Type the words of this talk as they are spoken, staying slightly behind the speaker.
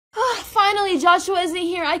Finally, Joshua isn't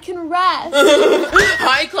here. I can rest.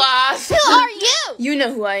 Hi, class. Who are you? You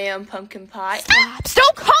know who I am, pumpkin pie. Stop!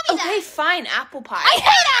 Don't call me that! Okay, fine, apple pie. I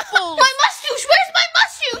hate apples! My mustache! Where's my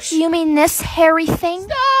mustache? You mean this hairy thing?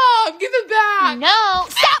 Stop! Give it back! No!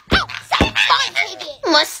 Stop! No! Stop! Fine, take it!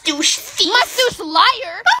 Mustache thief! Mustache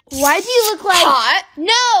liar! Why do you look like... Hot?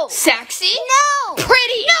 No! Sexy? No!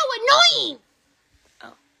 Pretty? No, annoying!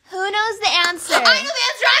 Oh. Who knows the answer? I know the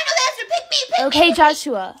answer! I know the answer! Pick me! Pick me! Okay,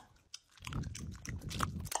 Joshua.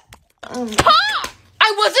 Ha!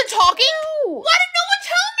 I wasn't talking? No. Why did no one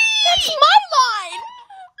tell me? That's my line!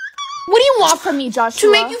 What do you want from me, Joshua?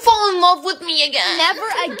 To make you fall in love with me again.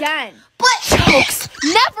 Never again. But... Jokes.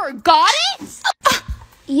 Never got it?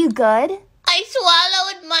 You good? I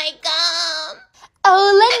swallowed my gum.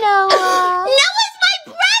 Noah. Noah's my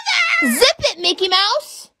brother! Zip it, Mickey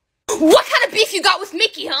Mouse. What kind of beef you got with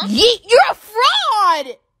Mickey, huh? Yeet, you're a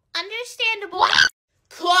fraud! Understandable. What?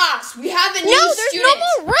 Class, we have a new No, there's student.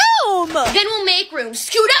 no more room! Then we'll make room.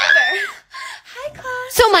 Scoot over. Hi,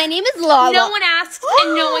 class. So my name is Lala. No one asked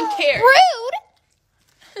and no one cared.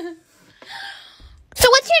 Rude! So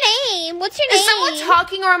what's your name? What's your name? Is someone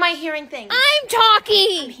talking or am I hearing things? I'm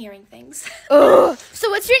talking! I'm hearing things. Ugh. So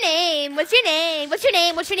what's your name? What's your name? What's your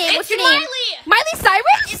name? What's your name? What's your name? Miley. Miley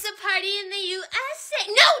Cyrus? It's a party in the USA.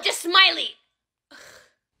 No, just Smiley.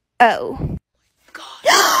 Oh. God.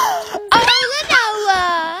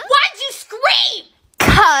 Noah! Why'd you scream?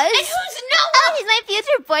 And 'Cause... who's Noah? Oh, he's my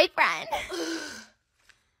future boyfriend.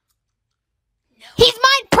 He's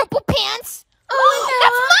mine, purple pants. Oh,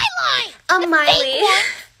 That's my line. a Miley.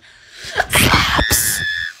 Slaps.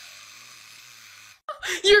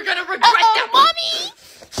 You're gonna regret that, Mommy.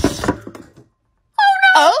 Oh no.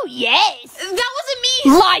 Oh yes. That wasn't me.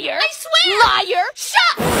 Liar. I swear. Liar.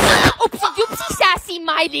 Shut up. Oopsie doopsie sassy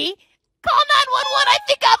Miley. Call 911. I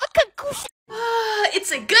think I have a concussion.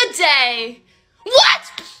 It's a good day. What?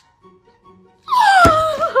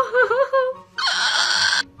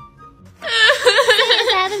 I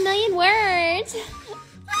have a million words.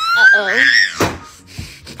 Uh-oh.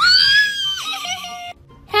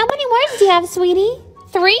 How many words do you have, sweetie?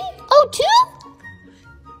 3? Oh,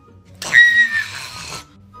 2?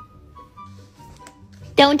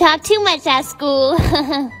 Don't talk too much at school.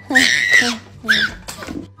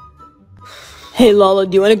 Hey, Lala,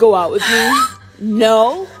 do you want to go out with me?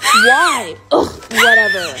 No? Why? Ugh,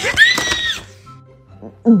 whatever.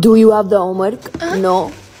 Do you have the homework?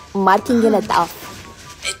 No. Marking in it off.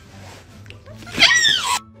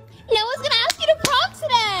 Noah's gonna ask you to prom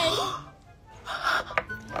today.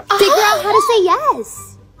 Figure out how to say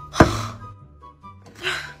yes.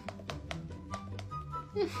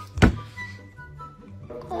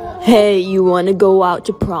 Hey, you want to go out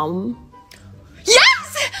to prom?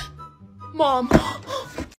 Yes! Mom. Oh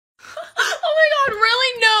my god,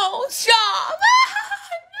 really? No. Stop.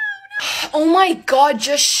 No. Oh my god,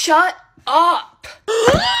 just shut up.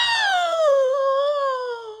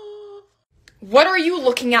 What are you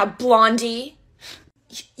looking at, Blondie?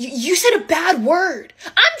 You said a bad word.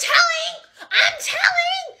 I'm telling.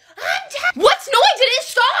 What's no, I didn't.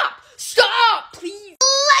 Stop, please.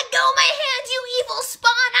 Let go of my hand, you evil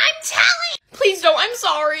spawn. I'm telling. Please don't, I'm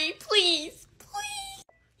sorry. Please.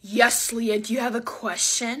 Yes, Leah, do you have a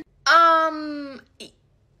question? Can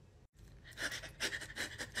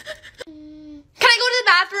I go to the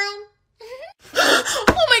bathroom?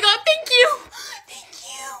 Oh my god, thank you.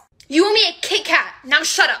 You owe me a Kit Kat. Now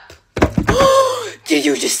shut up. Did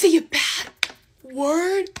you just say a bad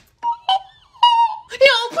word?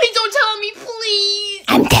 No, please don't tell me, please.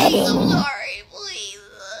 I'm kidding. I'm sorry, please.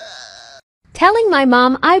 Telling my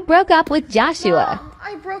mom I broke up with Joshua. Mom,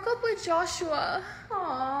 I broke up with Joshua.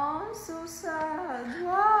 Aw, I'm so sad.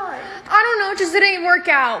 Why? I don't know, it just didn't work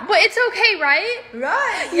out. But it's okay, right?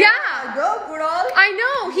 Right. Yeah. Go, girl. I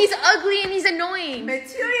know. He's ugly and he's annoying.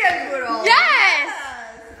 Material, girl. Yes.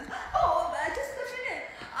 Oh, just a minute.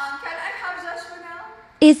 Can I have Joshua now?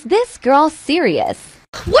 Is this girl serious?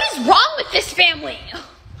 What is wrong with this family?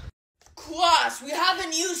 Class, we have a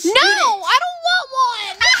new student. No, I don't want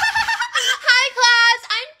one. Hi, class.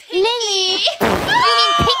 I'm Pinky. You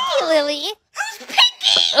mean Pinky Lily? Who's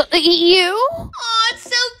Pinky? You? Oh, it's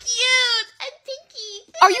so cute. I'm Pinky.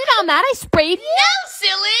 Are you not mad I sprayed you? No,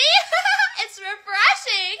 silly. It's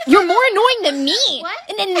refreshing. You're more annoying than me. What?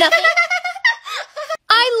 And then nothing.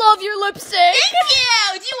 I love your lipstick. Thank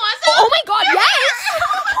you. Do you want some? Oh my god, yes.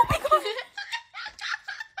 Oh my god.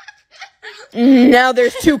 Now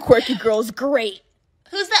there's 2 quirky girls. Great.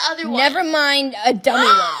 Who's the other one? Never mind a dummy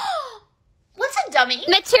one. What's a dummy?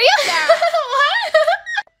 Material girl. What?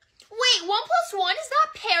 Wait, 1 + 1 is that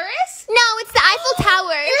Paris? No, it's the Eiffel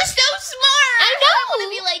Tower. You're so smart. I know. I want to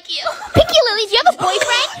be like you. Pinky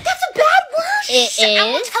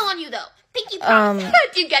I won't tell on you though. Pinky promise.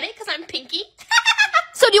 Do you get it? Because I'm Pinky.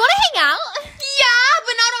 So do you want to hang out? Yeah,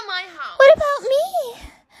 but not on my house. What about me?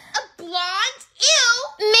 A blonde? Ew.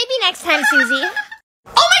 Maybe next time, Susie.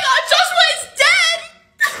 Oh my God, Joshua is dead.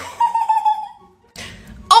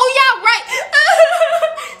 Oh yeah, right.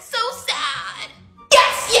 So sad.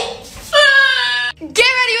 Yes.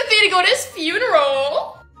 Get ready with me to go to his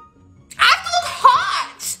funeral. I have to look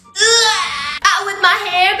hot. Out with my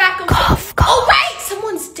hair back and forth. Oh right,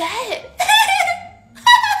 someone's dead.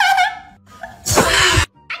 I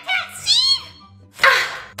can't see.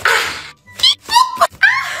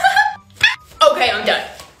 Okay, I'm done.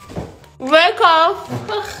 Wake up.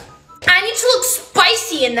 I need to look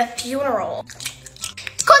spicy in the funeral.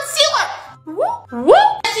 Concealer. Whoop.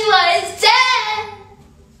 Joshua is dead.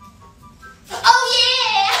 Oh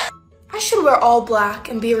yeah. I should wear all black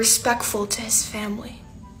and be respectful to his family.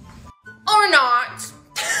 Or not.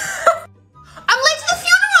 I'm late to the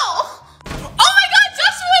funeral. Oh my God,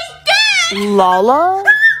 Joshua's dead. Lala?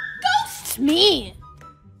 Ghost. Me.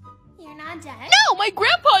 You're not dead. No, my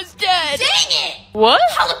grandpa's dead. Dang it. What?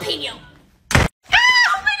 Jalapeno. Oh my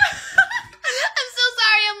God. I'm so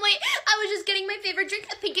sorry I'm late. I was just getting my favorite drink,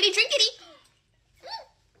 a pinkity drinkity.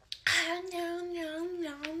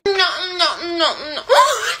 No.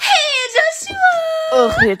 Hey, Joshua.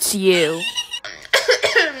 Ugh, it's you.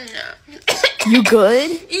 You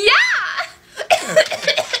good? Yeah. I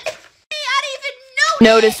didn't even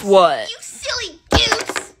Notice what? You silly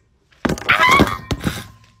goose.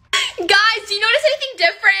 Guys, do you notice anything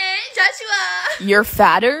different, Joshua? You're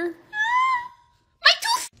fatter? My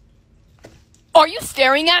tooth. Are you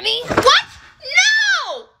staring at me? What?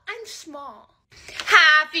 No! I'm small.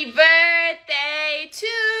 Happy birthday to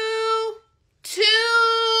To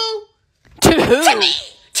me.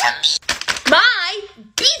 My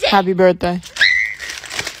B-Day. Happy birthday.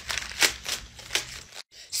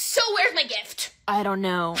 So where's my gift? I don't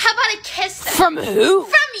know. How about a kiss then? From who?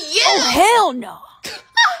 From you. Oh, hell no.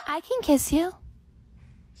 I can kiss you.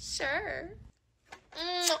 Sure.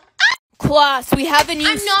 Class, we have a new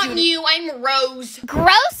I'm not student. you, I'm Rose.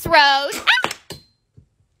 Gross, Rose.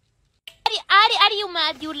 Are you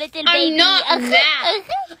mad, you little baby? I'm not mad.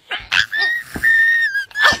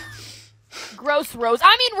 Gross, Rose.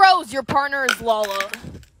 I mean, Rose, your partner is Lala.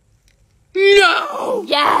 No!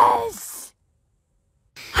 Yes.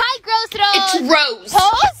 Hi, Gross Rose. It's Rose.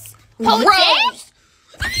 Pose? Rose.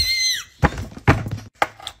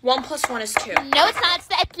 1 + 1 is 2. No, it's not. It's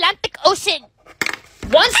the Atlantic Ocean.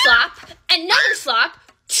 1 slap, another slap,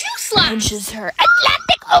 2 slaps. Punches her.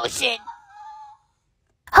 Atlantic Ocean.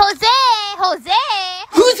 Jose.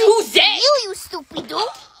 Who's Jose? You stupid dude.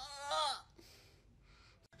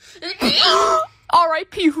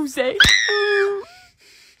 R.I.P. Jose.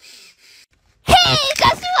 Hey,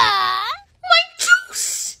 Joshua. My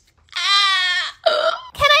juice.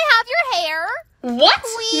 Can I have your hair? What?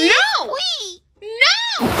 Please? No. Please.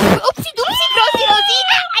 No. Oopsie doopsie, Rosie.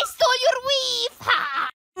 I stole your weave. Ha.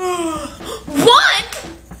 What?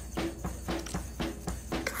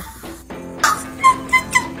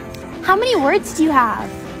 How many words do you have?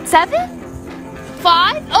 7?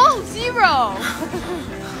 5? Oh, 0.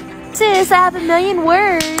 Sis, I have 1,000,000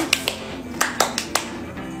 words.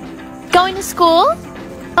 Going to school?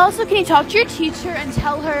 Also, can you talk to your teacher and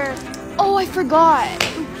tell her... Oh, I forgot.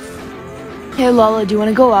 Hey, Lala, do you want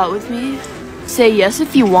to go out with me? Say yes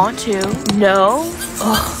if you want to. No?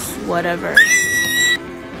 Ugh, whatever.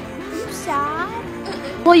 You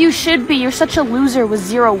sad? Well, you should be. You're such a loser with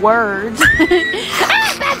 0 words.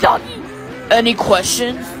 Bad doggy. Any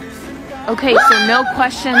questions? Okay, so no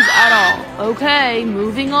questions at all. Okay,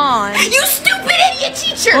 moving on. You stupid idiot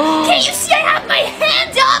teacher! Can't you see I have my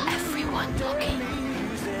hand up? Everyone looking.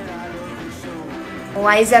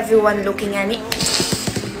 Why is everyone looking at me?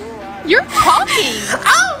 You're talking!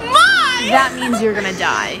 Oh my! That means you're gonna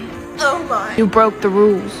die. Oh my. You broke the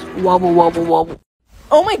rules. Wobble, wobble, wobble.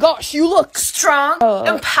 Oh my gosh, you look... Strong,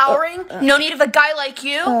 empowering, no need of a guy like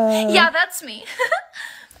you. Yeah, that's me.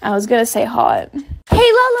 I was gonna say hot.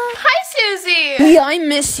 Hey, Lala. Hi, Susie. Yeah, I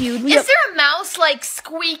miss you. Is there a mouse, like,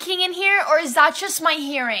 squeaking in here, or is that just my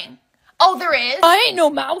hearing? Oh, there is? I ain't no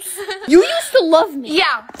mouse. You used to love me.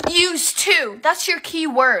 Yeah, used to. That's your key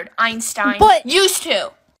word, Einstein. But- used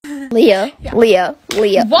to. Leah.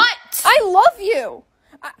 What? I love you.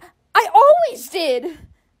 I always did.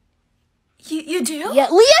 You do? Yeah,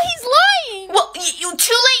 Leah, he's lying. Well, you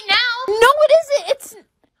too late now. No, it isn't. It's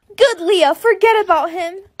good, Leah. Forget about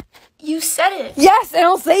him. You said it. Yes, and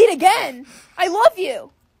I'll say it again. I love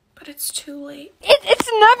you. But it's too late. It's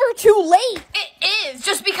never too late. It is.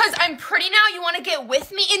 Just because I'm pretty now, you want to get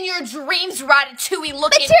with me in your dreams, Ratatouille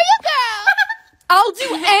looking. Material girl. I'll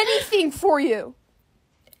do anything for you.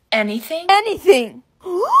 Anything? Anything.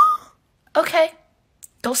 Okay.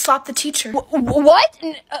 Go slap the teacher. What?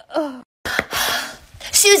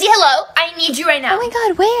 Susie, hello. I need you right now. Oh my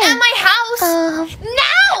god, where? At my house.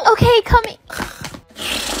 Now! Okay, coming.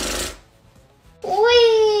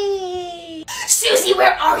 Wait. Susie,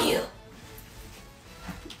 where are you?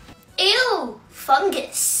 Ew,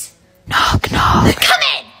 fungus. Knock, knock. Come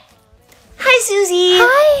in. Hi, Susie.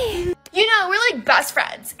 Hi. You know, we're like best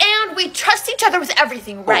friends, and we trust each other with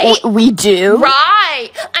everything, right? We do?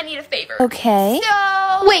 Right. I need a favor. Okay.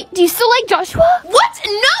 So... Wait, do you still like Joshua? What?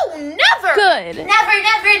 No, never. Good. Never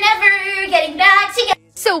getting back together.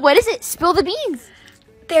 So what is it? Spill the beans.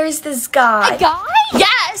 There's this guy. A guy?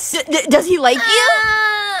 Yes. Does he like you?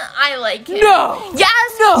 I like him. No.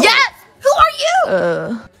 Yes. No. Yes. Who are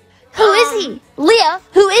you? Who is he? Leah.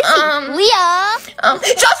 Who is he? Leah.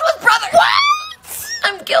 Joshua's brother. What?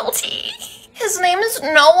 I'm guilty. His name is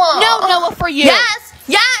Noah. No, Noah for you. Yes.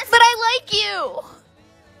 Yes. But I like you.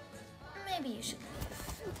 Maybe you should.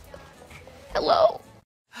 Hello.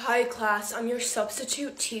 Hi, class. I'm your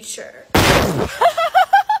substitute teacher.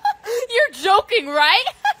 You're joking, right?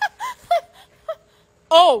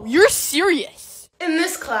 Oh, you're serious. In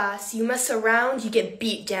this class, you mess around, you get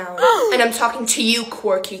beat down. And I'm talking to you,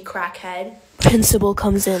 quirky crackhead. Principal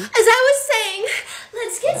comes in. As I was saying,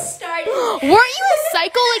 let's get started. Weren't you a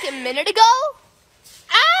psycho like a minute ago?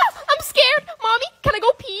 Ah, I'm scared. Mommy, can I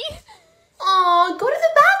go pee? Aw, go to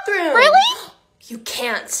the bathroom. Really? You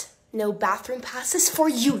can't. No bathroom passes for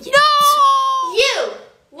you yet. No! You,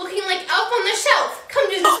 looking like Elf on the Shelf. Come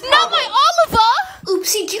do this. Not my Oliver!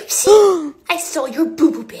 Oopsie doopsie. I stole your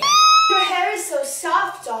boo-boo bear. Your hair is so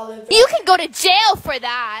soft, Oliver. You can go to jail for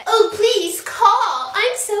that. Oh, please, call.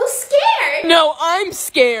 I'm so scared. No, I'm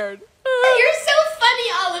scared. You're so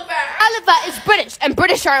funny, Oliver. Oliver is British, and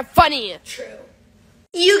British aren't funny. True.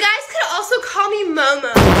 You guys could also call me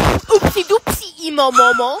Momo. Oopsie doopsie emo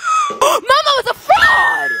momo. Mama was a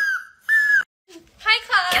fraud! Hi,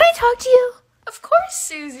 class. Can I talk to you? Of course,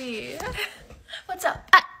 Susie. What's up?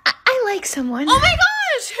 I like someone. Oh my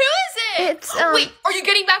gosh, who is it? It's, Wait, are you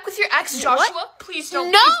getting back with your ex, Joshua? Please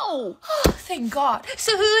don't. No! Oh, thank God.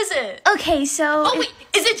 So who is it? Okay, so... Oh wait,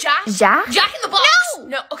 is it Jack? Jack? Jack in the box? No!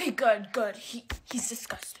 No, okay, good. He's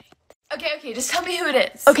disgusting. Okay, just tell me who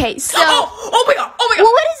it is. Okay, so... Oh my God.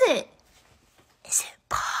 Well, what is it? Is it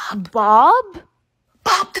Bob? Bob?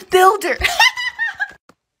 Bob the Builder.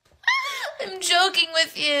 I'm joking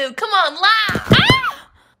with you. Come on, laugh. Ah!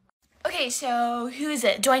 Okay, so who is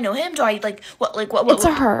it? Do I know him? Do I what? It's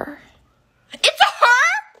a her. It's a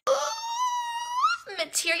her? Ooh,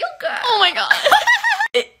 material girl. Oh my God.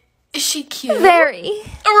 Is she cute? Very. Really?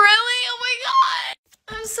 Oh my God.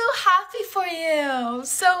 I'm so happy for you.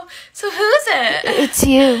 So who's it? It's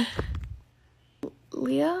you.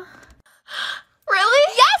 Leah? Really?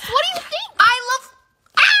 Yes, what do you think? I love...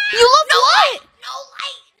 You love no what? light! No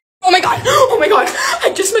light! Oh my god!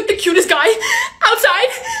 I just met the cutest guy outside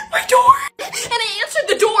my door! And I answered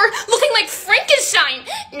the door looking like Frankenstein!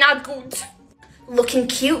 Not good. Looking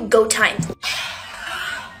cute, go time.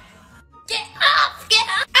 Get up! Get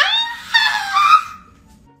up! Ah!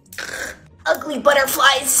 Ugly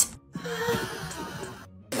butterflies.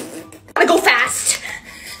 Gotta go fast.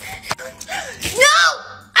 No!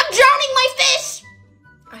 I'm drowning my fish!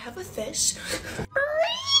 I have a fish.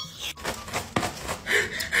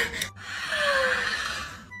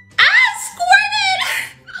 Squirted!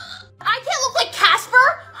 I can't look like Casper.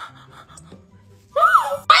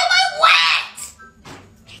 Why am I wet?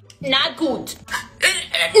 Not good.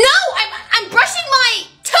 No, I'm brushing my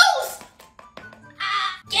toes.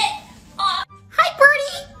 Get off. Hi,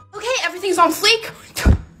 Birdie. Okay, everything's on fleek.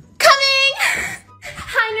 Coming.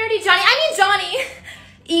 Hi, Nerdy Johnny. I mean Johnny.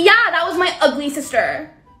 Yeah, that was my ugly sister.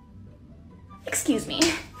 Excuse me.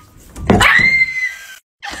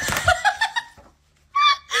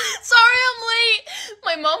 Sorry I'm late.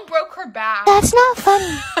 My mom broke her back. That's not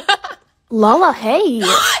funny. Lala, hey.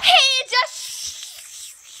 Hey,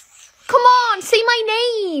 just Come on, say my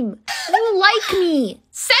name. You like me.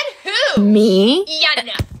 said who? Me? Yeah,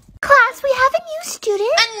 no. Class, we have a new student.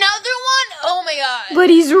 Another one? Oh my god. But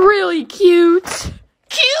he's really cute.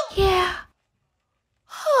 Cute? Yeah.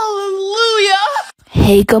 Hallelujah.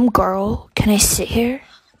 Hey, girl, can I sit here?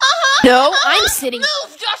 No, I'm sitting.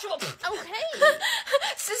 Move, Joshua. Okay.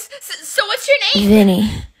 So what's your name?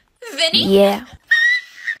 Vinny. Vinny? Yeah.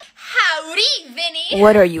 Howdy, Vinny.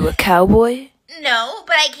 What are you, a cowboy? No,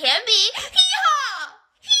 but I can be. Hee-haw.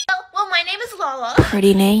 Hee-haw. Well, my name is Lala.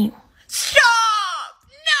 Pretty name. Stop!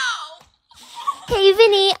 No! Hey,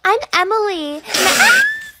 Vinny, I'm Emily.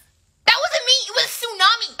 That wasn't me. It was a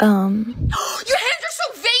tsunami. Um, Your hair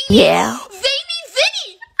Yeah. Veiny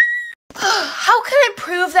Vinny! How can I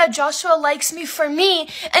prove that Joshua likes me for me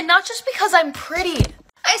and not just because I'm pretty?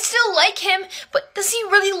 I still like him, but does he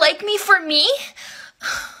really like me for me?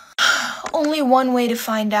 Only one way to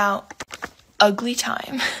find out. Ugly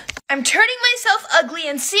time. I'm turning myself ugly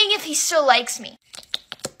and seeing if he still likes me.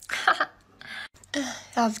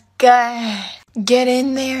 That's good. Get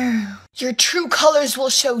in there. Your true colors will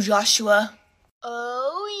show, Joshua.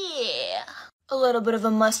 Oh, yeah. A little bit of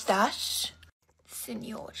a mustache.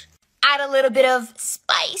 Senor. Add a little bit of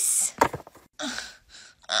spice.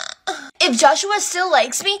 If Joshua still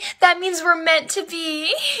likes me, that means we're meant to be.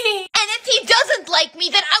 And if he doesn't like me,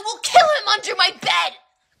 then I will kill him under my bed.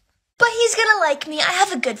 But he's gonna like me. I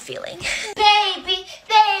have a good feeling. Baby,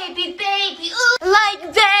 baby, baby, ooh.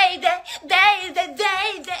 Like baby, baby,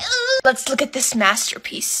 baby, ooh. Let's look at this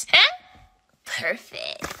masterpiece. Huh?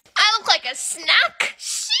 Perfect. I look like a snack.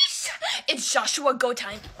 Sheesh. It's Joshua go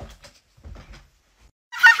time.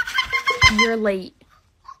 You're late.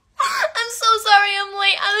 I'm so sorry I'm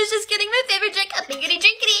late. I was just getting my favorite drink, a thinkity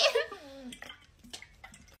drinkity.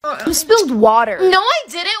 You spilled water. No, I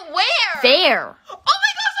didn't. Where? There. Oh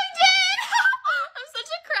my gosh, I did! I'm such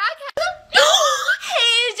a crackhead.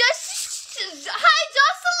 Hey, hi,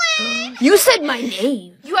 Jocelyn! You said my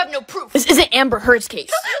name. You have no proof. This isn't Amber Heard's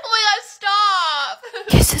case. Oh my gosh, stop!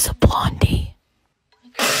 This is a blondie.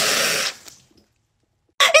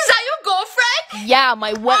 Is that your girlfriend? Yeah,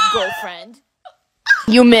 my wet girlfriend.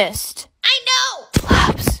 You missed. I know!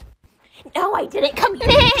 Slaps. No, I didn't. Come here.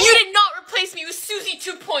 You did not replace me with Susie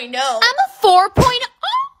 2.0. I'm a 4.0.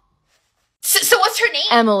 So what's her name?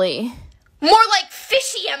 Emily. More like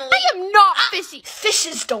Fishy Emily. I am not fishy.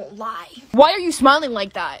 Fishes don't lie. Why are you smiling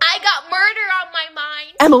like that? I got murder on my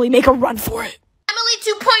mind. Emily, make a run for it. Emily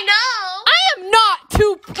 2.0. I am not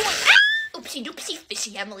 2.0. Oopsie doopsie,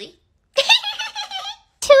 Fishy Emily.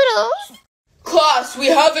 Toodles. Class, we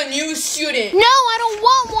have a new student. No, I don't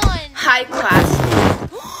want one. Hi, class.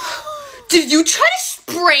 Did you try to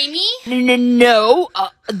spray me? No,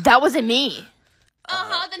 that wasn't me.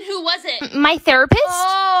 Then who was it? My therapist?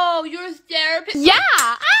 Oh, your therapist? Yeah.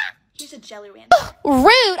 Here's a jelly rancher.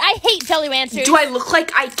 Rude. I hate jelly ranchers. Do I look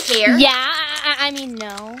like I care? Yeah, I mean,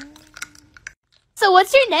 no. So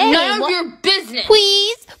what's your name? None of your business.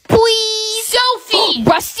 Please, please. Sophie.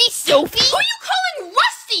 Rusty Sophie? Who are you calling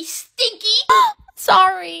Rusty, Stinky?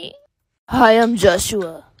 Sorry. Hi, I'm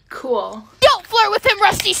Joshua. Cool. Don't flirt with him,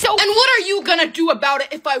 Rusty Sophie. And what are you gonna do about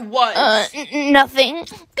it if I was? Nothing.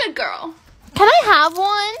 Good girl. Can I have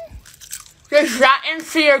one? Does that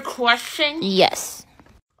answer your question? Yes.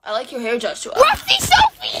 I like your hair, Joshua. Rusty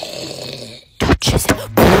Sophie! Touches it.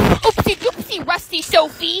 Oopsie doopsie, Rusty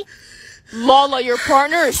Sophie. Lala, your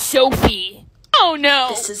partner is Sophie. Oh no.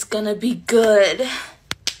 This is gonna be good.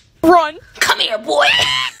 Run. Come here, boy.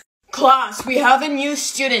 Class, we have a new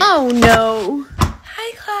student. Oh no.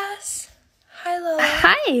 Hi, class. Hi, Lola.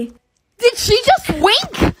 Hi. Did she just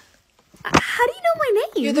wink? How do you know my name?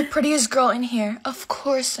 You're the prettiest girl in here. Of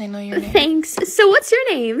course I know your name. Thanks. So what's your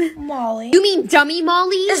name? Molly. You mean Dummy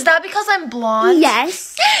Molly? Is that because I'm blonde?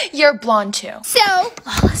 Yes. You're blonde too. So,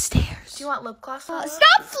 Lala stairs. Do you want lip gloss? Lola?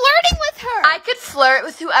 stop flirting with her. I could flirt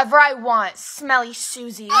with whoever I want. Smelly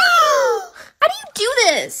Susie. How do you do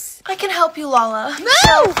this? I can help you, Lala.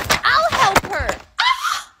 No, I'll help her.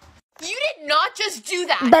 You did not just do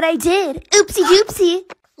that. But I did. Oopsie doopsie.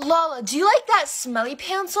 Lala, do you like that smelly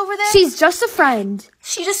pants over there? She's just a friend.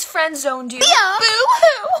 She just friend zoned you. Yeah.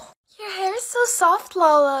 Boo-hoo. Your hair is so soft,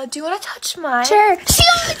 Lala. Do you want to touch mine? Sure. She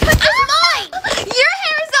only touches mine. Your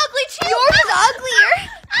hair is ugly too. Yours is uglier.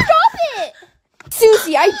 Stop it.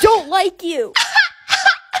 Susie, I don't like you.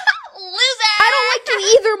 Loser. I don't like you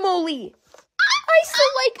either, Molly. I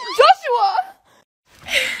still like Joshua.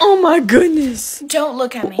 Oh my goodness. Don't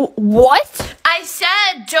look at me. What? I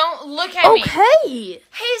said don't look at me. Okay.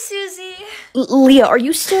 Hey, Susie. Leah, are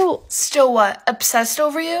you still... Still what? Obsessed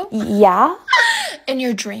over you? Yeah? In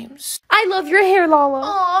your dreams. I love your hair, Lala.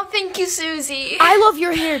 Oh, thank you, Susie. I love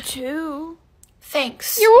your hair too.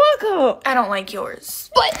 Thanks. You're welcome. I don't like yours.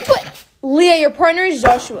 But... Leah, your partner is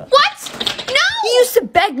Joshua. What? No! You used to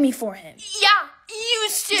beg me for him. Yeah,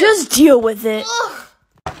 used to. Just deal with it. Ugh.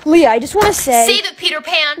 Leah, I just want to say... Save it, Peter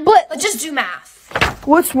Pan. But- Let's just do math.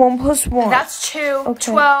 What's 1 plus 1? That's 2,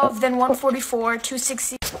 Okay. 12, then 144,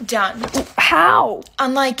 260. Done. How?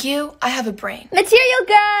 Unlike you, I have a brain. Material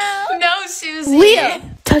girl. No, Susie. Leah,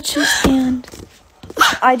 touch his hand.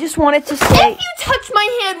 I just wanted to say... If you touch my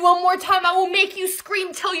hand one more time, I will make you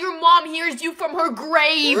scream till your mom hears you from her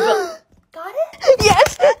grave. Got it?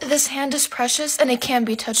 Yes. This hand is precious, and it can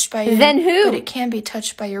be touched by you. Then who? But it can be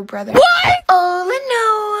touched by your brother. What? Oh,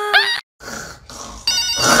 Lenoa.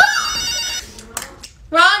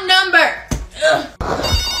 Wrong number. Ugh.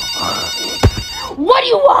 What do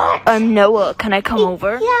you want? I'm Noah. Can I come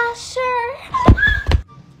over? Yeah, sure.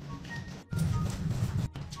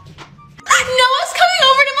 Noah's coming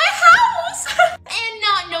over to my house. And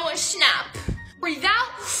not Noah Schnapp. Breathe out.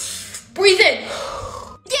 Breathe in.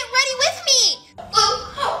 Get ready with me.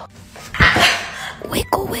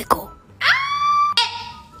 Wiggle, wiggle.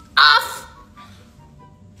 Off.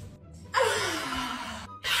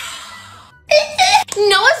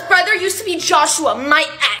 Noah's brother used to be Joshua, my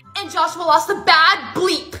ex. And Joshua lost a bad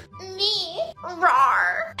bleep. Me.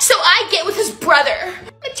 Rawr. So I get with his brother.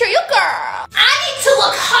 Material girl. I need to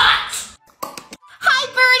look hot. Hi,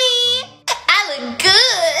 Birdie. I look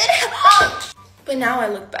good. But now I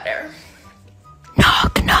look better.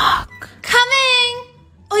 Knock, knock. Coming.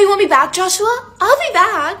 Oh, you want me back, Joshua? I'll be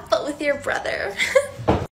back, but with your brother.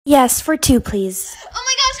 Yes, for 2, please. Oh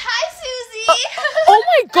my gosh, hi, Susie. Oh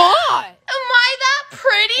my god! Am I that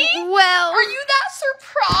pretty? Well, Are you that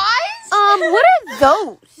surprised? what are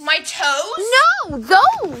those? My toes? No,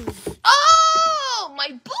 those! Oh, my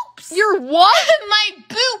boops. Your what? My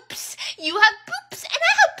boops. You have boops, and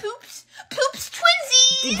I have poops. Poops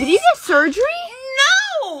twinsies. Did you get surgery?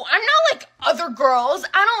 No, I'm not like other girls.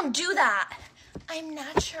 I don't do that. I'm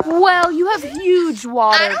natural. Well, you have huge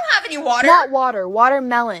water. I don't have any water. Not water,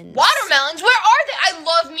 watermelons. Watermelons? Where are they? I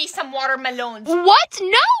love me some watermelons. What?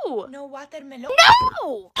 No! No watermelon?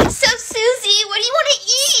 No! So, Susie, what do you want to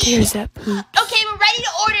eat? Here's that poop. Okay, we're ready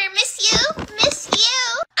to order. Miss you. Miss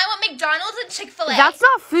you. I want McDonald's and Chick-fil-A. That's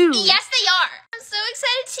not food. Yes, they are. I'm so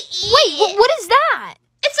excited to eat. Wait, what is that?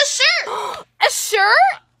 It's a shirt. A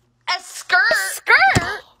shirt? A skirt.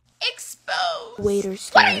 Skirt? Exposed. Waiter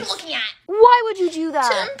What are you stares. looking at? Why would you do To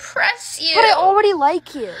that? impress you. But I already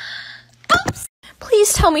like you. Oops.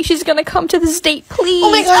 Please tell me she's gonna come to this date, please.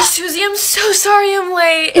 Oh my gosh, Susie, I'm so sorry I'm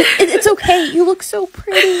late. It's okay. You look so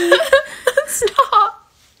pretty.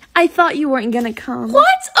 Stop. I thought you weren't gonna come.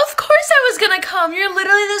 What? Of course I was gonna come. You're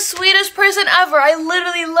literally the sweetest person ever. I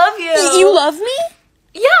literally love you. You love me?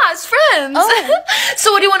 Yeah, as friends. Oh.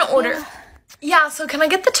 So what do you want to order? Yeah, so can I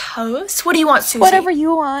get the toast? What do you want, Susie? Whatever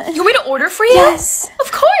you want. You want me to order for you? Yes.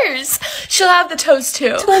 Of course. She'll have the toast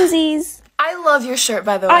too. Twinsies. I love your shirt,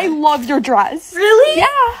 by the way. I love your dress. Really?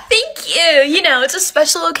 Yeah. Thank you. You know, it's a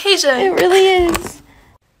special occasion. It really is.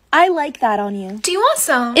 I like that on you. Do you want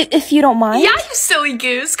some? If you don't mind. Yeah, you silly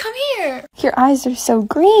goose. Come here. Your eyes are so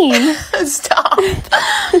green. Stop.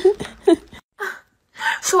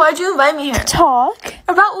 So why'd you invite me here? Talk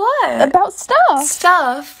About what? about stuff.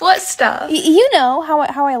 Stuff. What stuff? You know how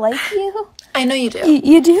I like you. I know you do.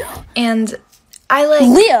 You do? And I like...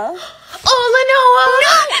 Leah. Oh, Lenoa!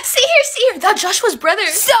 No! See here! That's Joshua's brother.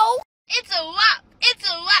 So? It's a wop! It's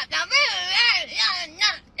a wop! Now,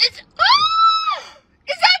 it's... Oh!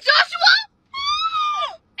 Is that Joshua?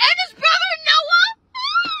 Oh! And his brother Noah?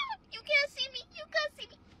 Oh! You can't see me! You can't see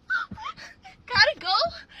me! Gotta go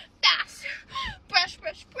fast. Brush,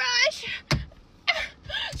 brush, brush.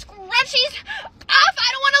 Scrunchies off! I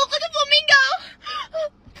don't want to look like a flamingo!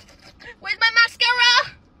 Where's my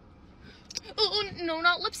mascara? Oh, no,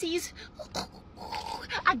 not lipsies.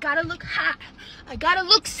 I gotta look hot. I gotta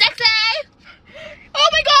look sexy. Oh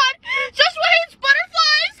my god! Joshua hates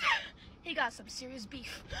butterflies! He got some serious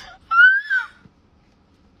beef.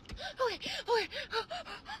 Okay.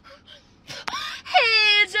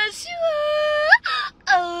 Hey, Joshua.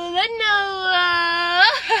 Oh, Noah.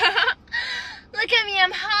 Look at me,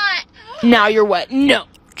 I'm hot. Now you're wet. No.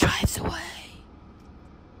 Drives away.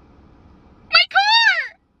 My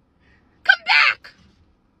car! Come back!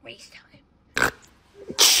 Race time.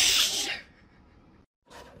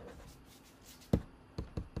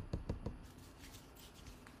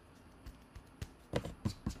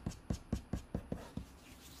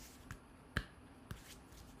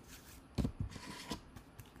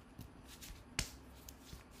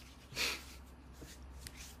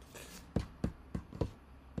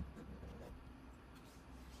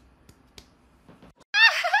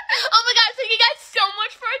 Oh my god, thank you guys so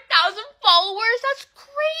much for 1,000 followers. That's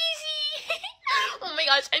crazy. Oh my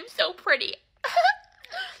gosh, I'm so pretty.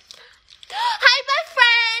 Hi, my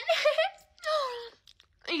friend.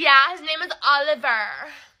 Yeah, his name is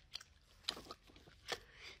Oliver.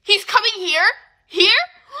 He's coming here? Here?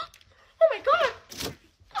 Oh my god.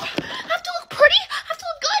 I have to look pretty. I have to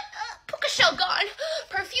look good. Puka shell gone.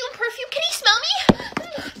 Perfume. Can he smell me?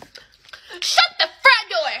 Shut the front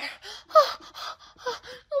door.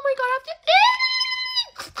 Oh my god, I have to...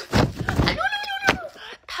 No.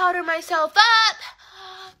 Powder myself up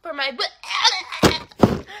for my...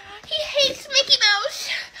 He hates Mickey Mouse.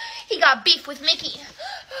 He got beef with Mickey.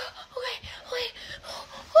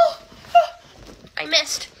 Okay. I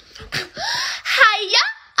missed. Hiya,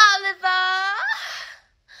 Oliver.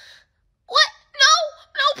 What? No,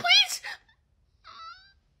 please.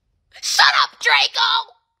 Shut up,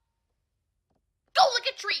 Draco. Go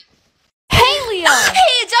lick a tree. Hey, Leah!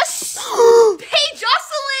 Hey, Jocelyn.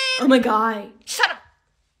 Oh my god. Shut up.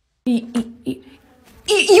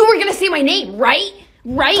 You were gonna say my name, right?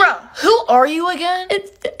 Right? Bro, who are you again?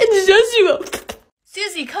 It's Joshua.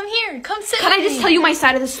 Susie, come here. Come sit Can I with just me. tell you my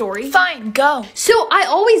side of the story? Fine, go. So I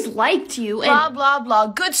always liked you and Blah, blah, blah.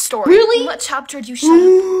 Good story. Really? What chapter do you shut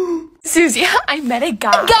up? Susie, I met a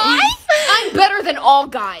guy. I'm better than all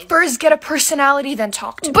guys. First get a personality, then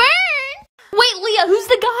talk to me. Burn! Wait, Leah, who's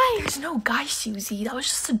the guy? There's no guy, Susie. That was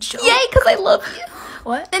just a joke. Yay, because I love you.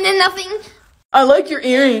 What? And then nothing. I like your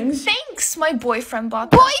earrings. Thanks, my boyfriend bought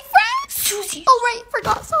them. Boyfriend? Susie. Oh, right,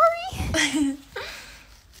 forgot, sorry.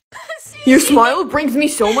 Your smile brings me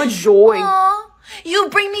so much joy. Aw, you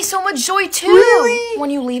bring me so much joy too. Really?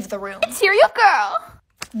 When you leave the room. Cereal girl.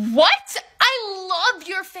 What? I love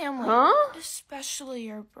your family. Huh? Especially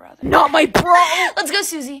your brother. Not my bro. Let's go,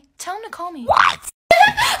 Susie. Tell him to call me. What?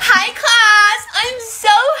 Hi, class. I'm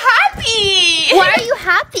so happy. Why are you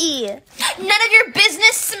happy? None of your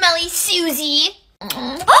business, smelly Susie.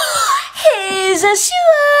 Hey,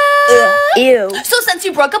 Joshua. Ew. So since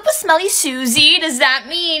you broke up with smelly Susie, does that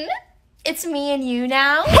mean it's me and you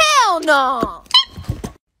now? Hell no.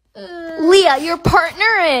 Leah, your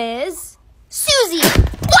partner is Susie.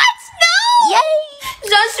 What? No! Yay!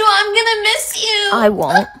 Joshua, I'm gonna miss you. I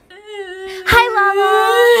won't. Hi,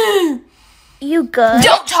 Lala. You good?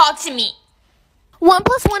 Don't talk to me. 1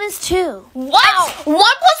 + 1 is 2. What? 1 + 1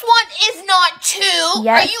 is not 2.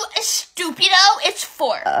 Yes. Are you a stupido? It's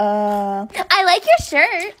 4. I like your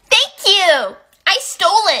shirt. Thank you. I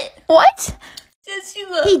stole it. What?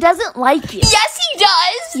 Joshua. He doesn't like you. Yes, he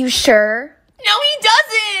does. You sure? No, he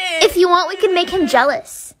doesn't. If you want, we can make him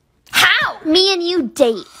jealous. How? Me and you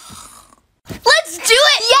date. Let's do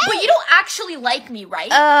it. Yay. But you don't actually like me,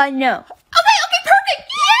 right? No. Okay,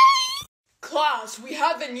 perfect. Yay. Class, we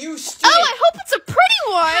have a new student. Oh, I hope it's a pretty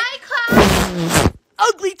one. Hi, class.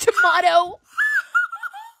 Ugly tomato.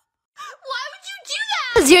 Why would you do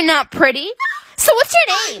that? Because you're not pretty. So what's your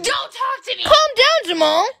name? Don't talk to me. Calm down,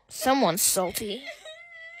 Jamal. Someone's salty.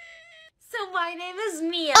 So my name is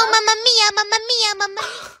Mia. Oh, Mamma Mia, Mamma Mia, Mamma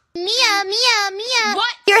Mia, Mia, Mia.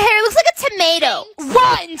 What? Your hair looks like a tomato.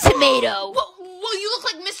 Run, tomato. Well, you look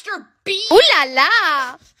like Mr. B. Ooh la la.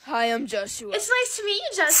 Hi, I'm Joshua. It's nice to meet you,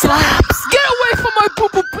 Jessica. Get away from my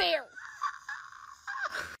boo-boo bear.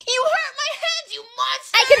 You hurt my hands, you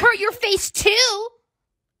monster. I can hurt your face too.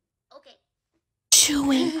 Okay.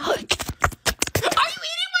 Chewing. Are you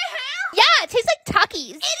eating my hair? Yeah, it tastes like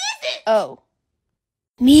Takis. It isn't. Oh.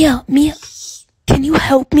 Mia, can you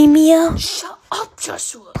help me, Mia? Shut up,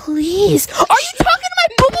 Joshua. Please. Are you talking to my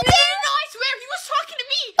boo-boo bear? No, I swear, he was talking to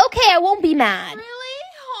me. Okay, I won't be mad. Really?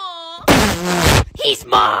 Aw. He's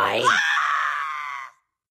mine.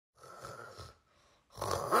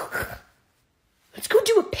 Let's go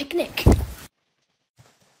do a picnic.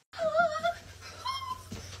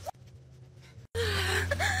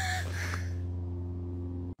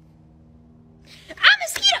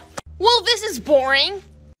 Mosquito. Well, this is boring.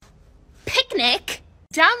 Picnic?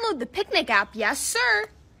 Download the picnic app, yes, sir.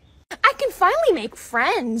 I can finally make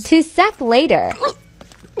friends. To Seth later.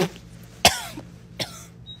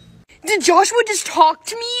 Did Joshua just talk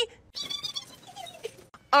to me?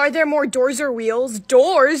 Are there more doors or wheels?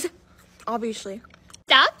 Doors. Obviously.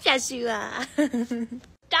 Stop, Joshua.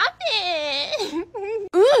 Stop it.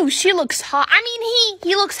 Ooh, she looks hot. I mean,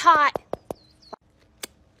 he looks hot.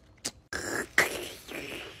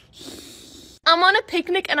 I'm on a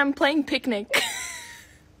picnic and I'm playing picnic.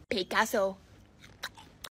 Picasso.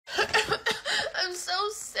 I'm so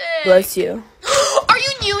sick. Bless you. Are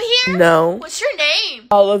you new here? No. What's your name?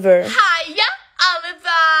 Oliver. Hiya,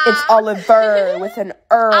 Oliver. It's Oliver with an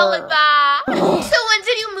er. Oliver. So when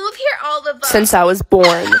did you move here, Oliver? Since I was born.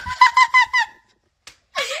 You're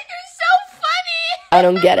so funny. I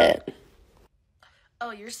don't get it.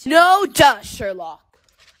 Oh, you're so... No, duh, Sherlock.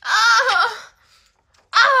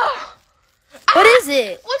 Oh. What is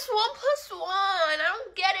it? What's 1 + 1? I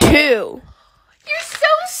don't get it. 2. You're so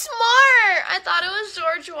smart. I thought it was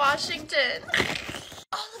George Washington.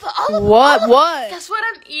 Oliver. What? Guess what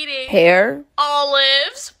I'm eating? Hair?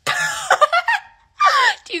 Olives.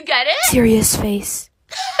 Do you get it? Serious face.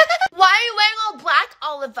 Why are you wearing all black,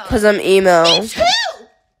 Oliver? Because I'm emo. Me too.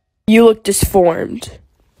 You look disformed.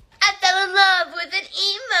 I fell in love with an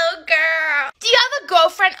emo girl. Do you have a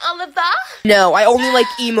girlfriend, Oliver? No, I only like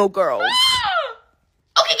emo girls.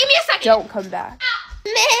 Okay, give me a second. Don't come back.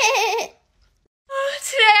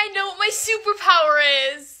 Today I know what my superpower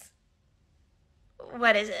is.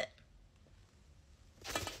 What is it?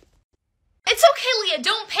 It's okay, Leah.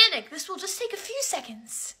 Don't panic. This will just take a few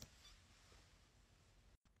seconds.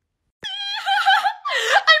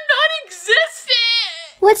 I'm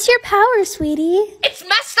non-existent. What's your power, sweetie? It's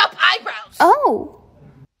messed up eyebrows. Oh,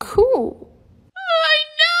 cool. I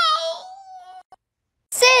know.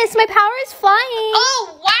 Sis, my power is flying.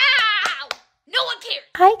 Oh, wow. No one cares.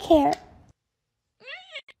 I care.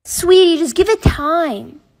 Sweetie, just give it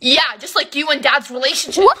time. Yeah, just like you and Dad's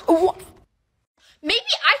relationship. What?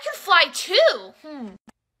 Maybe I can fly too.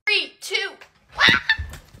 3, 2.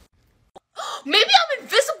 Maybe I'm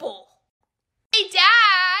invisible. Hey,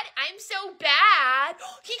 Dad, I'm so bad.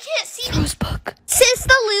 He can't see me. Book. Sis,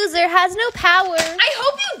 the loser, has no power. I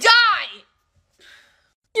hope you die.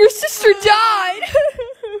 Your sister died.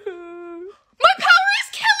 My power is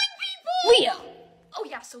killing people. Leah. Oh,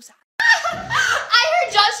 yeah, so sad. I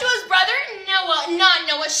heard Joshua's brother, Noah, not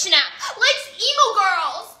Noah Schnapp, likes emo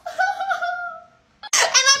girls.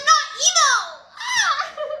 And I'm not emo.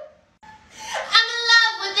 I'm in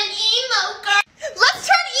love with an emo girl. Let's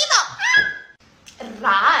turn emo.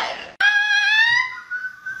 Rar.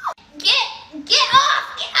 Get off.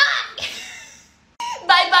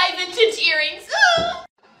 Bye-bye vintage earrings.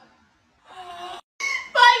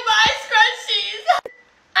 Bye-bye scrunchies.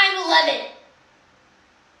 I'm 11.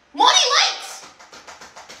 Money lights.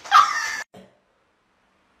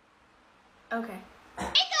 Okay.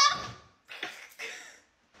 Makeup.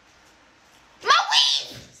 My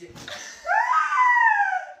weave.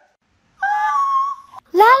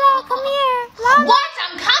 Lala, come here. Lala. What?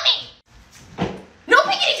 I'm coming. No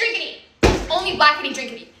pickety drinkety. Only blackety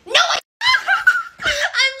drinkety. No,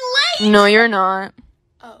 I'm late. No, you're not.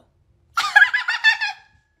 Oh.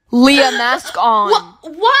 Leah, mask on.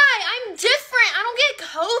 Why? I'm different. I don't get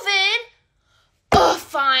COVID. Oh,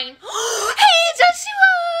 fine. Hey, Joshua.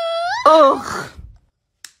 Ugh.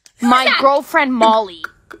 My girlfriend Molly.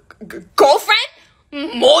 Girlfriend?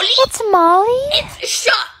 Molly? It's Molly.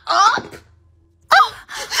 Shut up. Oh,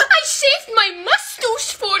 I shaved my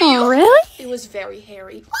mustache for you. Really? It was very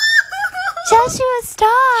hairy. Joshua,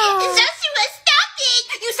 stop. Joshua, stop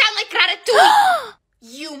it. You sound like Ratatouille.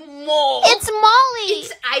 You mole. It's Molly.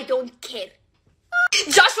 I don't care.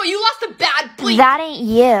 Joshua, you lost a bad bleep. That ain't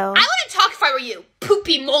you. I wouldn't talk if I were you.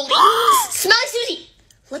 Poopy moly. Smelly Susie.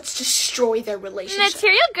 Let's destroy their relationship.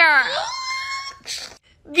 Material girl.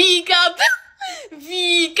 Vika.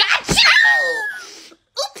 Pikachu.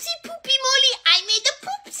 Oopsie poopy moly. I made the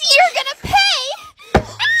poopsie. You're gonna pay.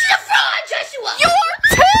 It's a fraud, Joshua. You're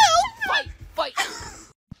too. Fight.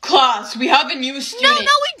 Class, we have a new student. No,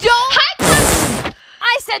 we don't. Hi,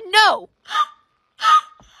 I said no.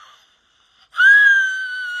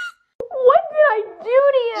 What did I do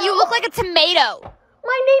to you? You look like a tomato.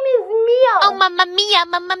 My name is Mia. Oh, mamma mia,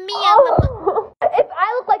 mamma mia. Oh. If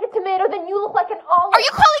I look like a tomato, then you look like an olive. Are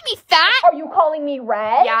you calling me fat? Are you calling me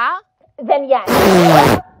red? Yeah. Then yes.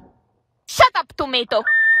 Shut up, tomato.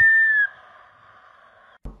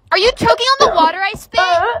 Are you choking on the water I spit?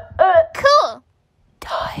 Cool.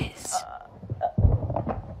 Guys.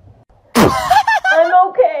 I'm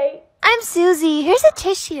okay. I'm Susie. Here's a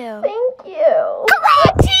tissue. Thank you.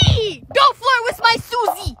 Karate! Don't flirt with my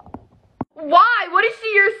Susie. Why? What is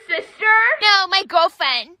she, your sister? No, my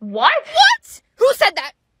girlfriend. What? What? Who said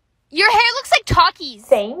that? Your hair looks like Talkies.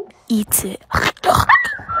 Thanks. Eats it. I'm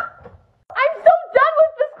so done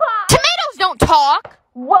with this class. Tomatoes don't talk.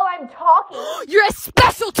 Well, I'm talking. You're a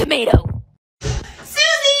special tomato.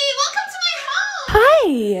 Susie, welcome to my home.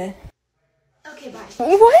 Hi. Okay, bye.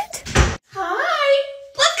 What? Hi.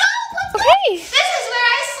 Let's go. Okay. This is where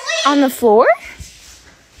I sleep. On the floor?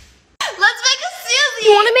 Let's make a Susie.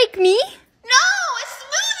 You want to make me? No, a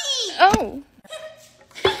smoothie. Oh.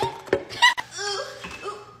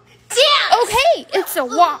 Ooh. Damn. Okay. It's a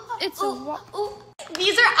walk. It's a walk. Ooh.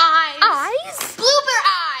 These are eyes. Eyes? Blooper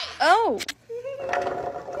eyes. Oh.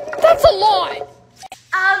 That's a lot.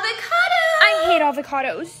 Avocado. I hate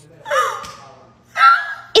avocados.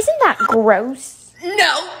 Isn't that gross?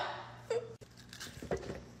 No.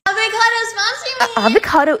 Avocado sponsor me.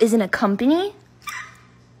 Avocado isn't a company?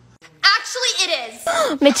 Actually, it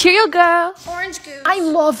is. Material girl. Orange goose. I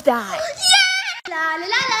love that. Yeah. La la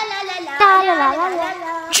la la la la la la la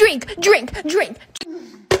la. Drink.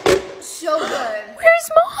 So good. Where's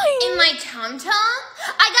mine? In my tum-tum?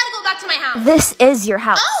 I gotta go back to my house. This is your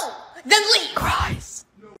house. Oh, then leave. Christ.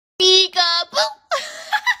 Peekaboo.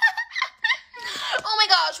 Oh my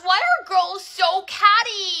gosh, why are girls so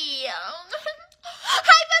catty?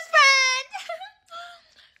 Hi, best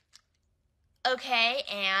friend. Okay,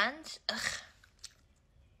 and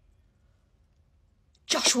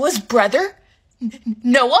Joshua's brother?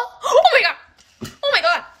 Noah? Oh my god! Oh my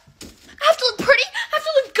god! I have to look pretty. I have to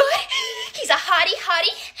look good. He's a hottie.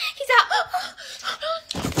 He's a...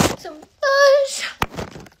 So,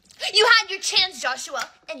 you had your chance, Joshua,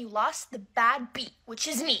 and you lost the bad beat, which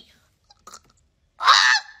is me.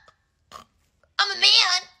 I'm a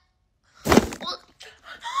man.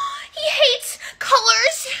 He hates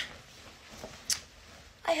colors.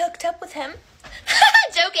 I hooked up with him.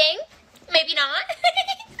 Joking. Maybe not.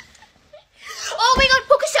 Oh my god,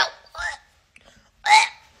 focus show.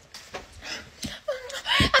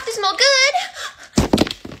 Have to smell good.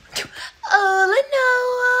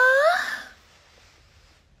 Noah.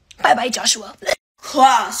 Bye-bye, Joshua.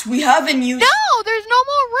 Class, we have a new... No, there's no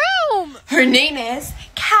more room. Her name is...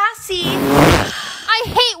 Cassie. I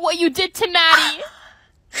hate what you did to Maddie.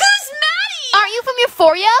 Who's Maddie? Aren't you from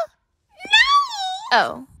Euphoria? No.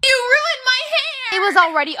 Oh. You ruined my hair. It was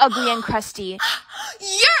already ugly and crusty.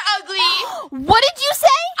 You're ugly. What did you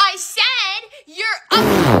say? I said you're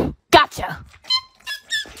ugly. Gotcha.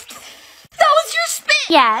 That was your spit.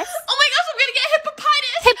 Yes? Oh my gosh, I'm gonna get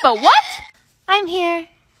hippopitis. Hippo, what? I'm here.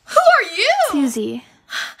 Who are you? Susie.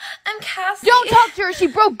 I'm Cassie. Don't talk to her. She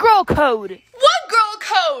broke girl code. What girl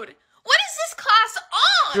code? What is this class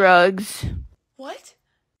on? Drugs. What?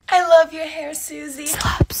 I love your hair, Susie.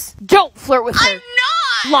 Slaps. Don't flirt with her. I'm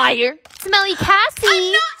not. Liar. Smelly Cassie.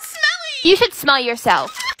 I'm not smelly. You should smell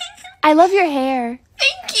yourself. I love your hair.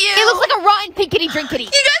 Thank you. It looks like a rotten pinkety drinkety. You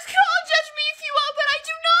guys can all judge me if you want, but I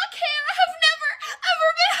do not care. I have never, ever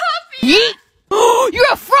been happy. Yeet.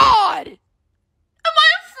 You're a fraud. Am I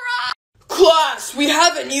a fraud? Class, we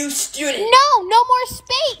have a new student. No more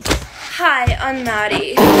space. Hi, I'm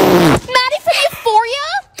Maddie. Maddie from Euphoria?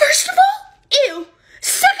 First of all, ew.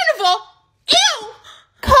 Second of all, ew.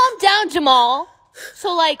 Calm down, Jamal.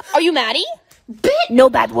 So, like, are you Maddie? No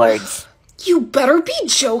bad words. You better be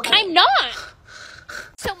joking. I'm not.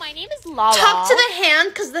 So my name is Lala. Talk to the hand,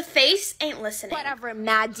 because the face ain't listening. Whatever,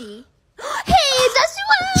 Maddie. Hey,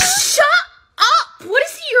 Joshua! Shut up! What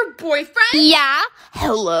is he, your boyfriend? Yeah.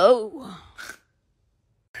 Hello.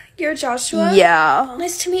 You're Joshua? Yeah.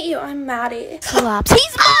 Nice to meet you. I'm Maddie. Slaps.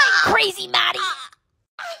 He's mine, crazy Maddie.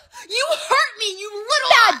 You hurt me, you little...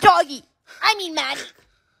 Bad doggy. I mean Maddie.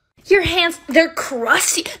 Your hands, they're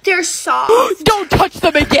crusty. They're soft. Don't touch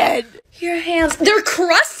them again. Your hands, they're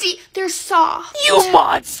crusty. They're soft. You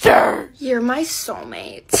monster. You're my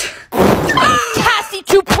soulmate. Cassie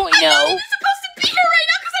 2.0. I'm not even supposed to be here right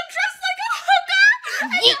now because I'm dressed like a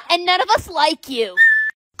hooker. And none of us like you.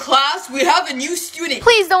 Class, we have a new student.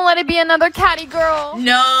 Please don't let it be another catty girl.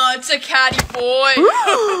 No, it's a catty boy.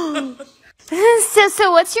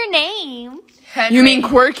 So what's your name? Henry. You mean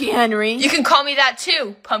Quirky Henry? You can call me that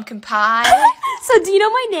too. Pumpkin pie. So do you know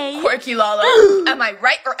my name? Quirky Lala. Am I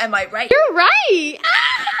right or am I right? You're right.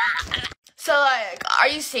 So, like, are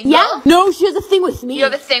you single? Yeah. No, she has a thing with me. You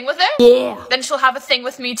have a thing with her? Yeah. Then she'll have a thing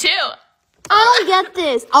with me too. I don't get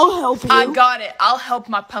this. I'll help you. I got it. I'll help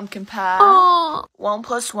my pumpkin pie. Oh. 1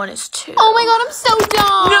 + 1 is 2. Oh my god, I'm so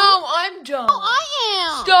dumb. No, I'm dumb. I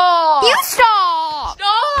am. Stop. You stop.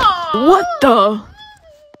 Stop. What the?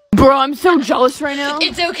 Bro, I'm so jealous right now.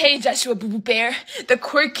 It's okay, Joshua Boo Boo Bear. The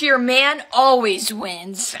quirkier man always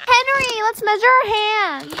wins. Henry, let's measure our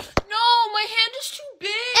hands. No, my hand is too big.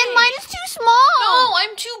 And mine is too small. No,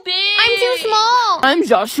 I'm too big. I'm too small. I'm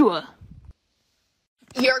Joshua.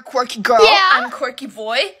 You're a quirky girl. Yeah. I'm a quirky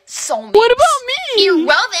boy. Soulmate. What about me?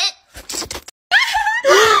 Irrelevant.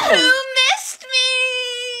 Who missed me?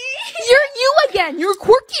 You're you again. You're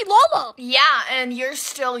quirky Lala. Yeah, and you're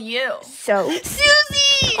still you. So?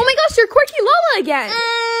 Susie! Oh my gosh, you're quirky Lala again.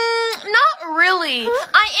 Not really.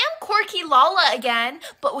 I am quirky Lala again,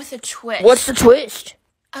 but with a twist. What's the twist?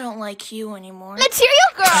 I don't like you anymore.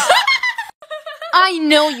 Material girl. I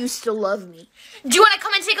know you still love me. Do you want to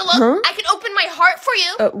come and take a look? Huh? I can open my heart for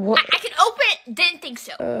you. What? I can open it. Didn't think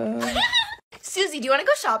so. Susie, do you want to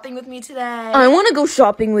go shopping with me today? I want to go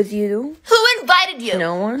shopping with you. Who invited you?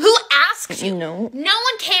 No one. Who asked you? No. No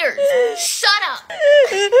one cares. Shut up.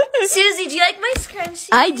 Susie, do you like my scrunchie?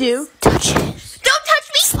 I do. Touch it. Don't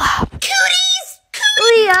touch me. Slap. Cooties.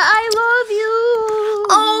 Leah, I love you.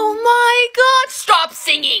 Oh my god. Stop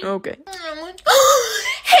singing. Okay.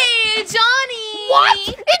 Hey, Johnny.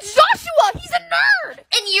 What? It's Joshua. He's a nerd.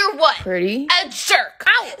 And you're what? Pretty? A jerk.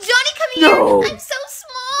 Ow. Johnny, come here. No. I'm so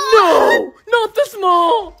small. No, not the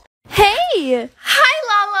small. Hey. Hi,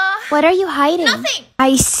 Lala. What are you hiding? Nothing.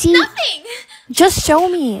 I see. Nothing. Just show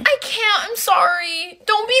me. I can't. I'm sorry.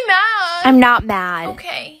 Don't be mad. I'm not mad.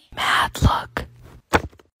 Okay. Mad look.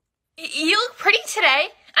 You look pretty today.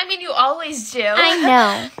 I mean, you always do. I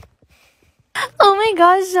know. Oh my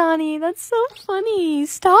gosh, Johnny, that's so funny.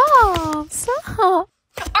 Stop. Are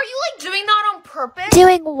you like doing that on purpose?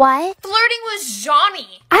 Doing what? Flirting with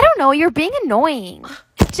Johnny. I don't know, you're being annoying.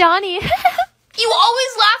 Johnny. You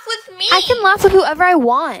always laugh with me. I can laugh with whoever I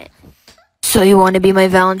want. So you want to be my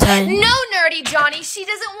Valentine? No, nerdy Johnny. She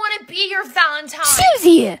doesn't want to be your Valentine.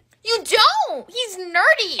 Susie! You don't. He's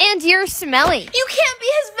nerdy. And you're smelly. You can't be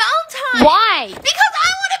his Valentine. Why? Because I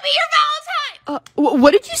want to be your Valentine.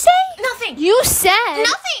 What did you say? Nothing. You said...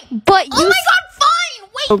 Nothing. But you... Oh my god, fine.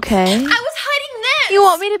 Wait. Okay. I was hiding this. You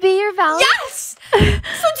want me to be your Valentine? Yes. So do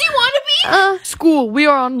you want to be? School, we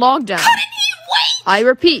are on lockdown. Couldn't he wait? I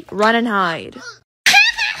repeat, run and hide.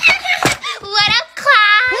 What up,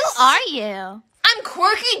 class? Who are you? I'm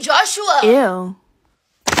Quirky Joshua. Ew.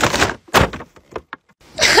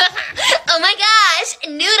 Oh my gosh,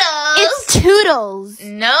 noodles. It's Toodles.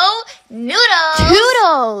 No, noodles.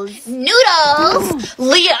 Toodles. Noodles.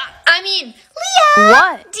 Leah.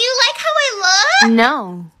 What? Do you like how I look?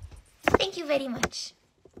 No. Thank you very much.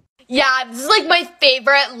 Yeah, this is like my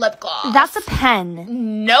favorite lip gloss. That's a pen.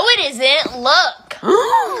 No, it isn't. Look.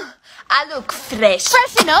 I look fresh.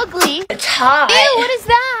 Fresh and ugly. It's hot. Ew, what is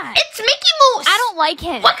that? It's Mickey Mouse. I don't like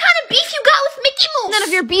him. What kind of beef you got with Mickey Mouse? None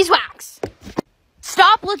of your beeswax.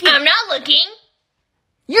 Stop looking. I'm not looking.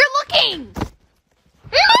 You're looking.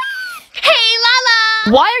 Hey,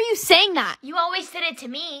 Lala. Why are you saying that? You always said it to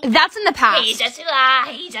me. That's in the past. Hey, Joshua.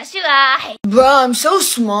 Hey, Joshua. Hey. Bro, I'm so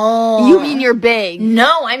small. You mean you're big?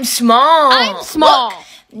 No, I'm small. I'm small. Look.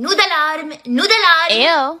 Noodle arm. Noodle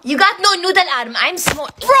arm. Ew. You got no noodle arm. I'm small.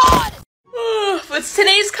 Fraud. What's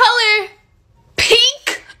today's color?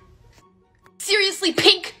 Pink. Seriously,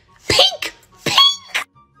 pink. Pink. Pink.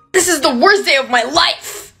 This is the worst day of my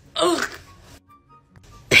life. Ugh.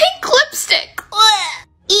 Pink lipstick. Ugh.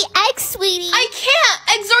 Eat eggs, sweetie. I can't.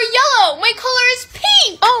 Eggs are yellow. My color is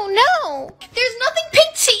pink. Oh no. There's nothing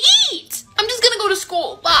pink to eat. I'm just gonna go to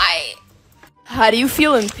school. Bye. How do you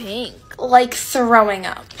feel in pink? Like throwing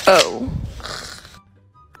up. Oh.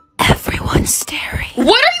 Everyone's staring. What are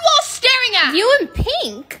you all staring at? You in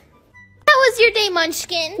pink? How was your day,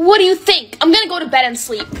 Munchkin? What do you think? I'm gonna go to bed and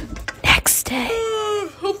sleep. Next day.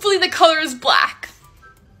 Hopefully the color is black.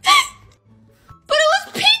 But it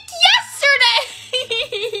was pink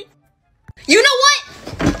yesterday! You know what?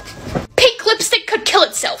 Pink lipstick could kill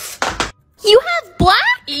itself. You have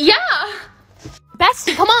black? Yeah.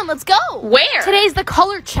 Bestie, come on, let's go. Where? Today's the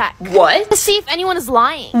color check. What? To see if anyone is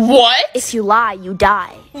lying. What? If you lie, you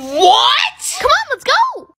die. What? Come on, let's go.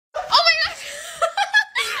 Oh my gosh.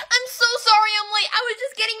 I'm so sorry I'm late. I was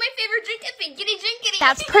just getting my favorite drink at Thinkity Drinkity.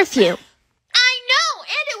 That's perfume. I know,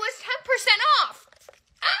 and it was 10% off.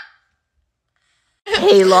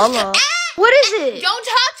 Hey, Lala. What is it? Don't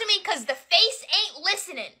talk to me because the face ain't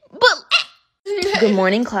listening. But Good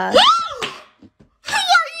morning, class. Who are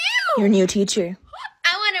you? Your new teacher.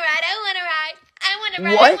 I want to ride. I want to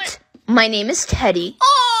ride. What? My name is Teddy.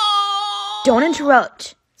 Oh. Don't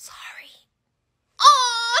interrupt. Sorry.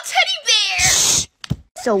 Oh, teddy bear.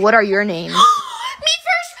 So what are your names? Me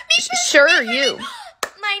first. Sure, you.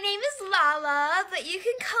 My name is Lala, but you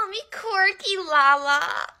can call me Quirky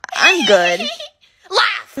Lala. I'm good.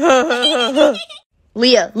 Laugh.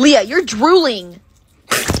 Leah, you're drooling.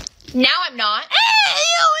 Now I'm not.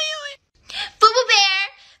 Boo Boo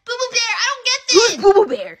Bear, I don't get this. Who's Boo Boo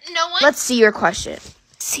Bear? No one. Let's see your question.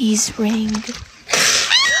 C's ring.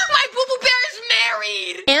 My Boo Boo Bear is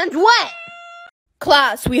married. And what?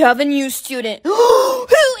 class, we have a new student. Who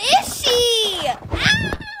is she?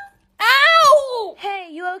 Ow! Hey,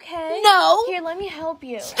 you okay? No. Here, let me help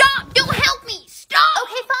you. Stop! Don't help me! Stop!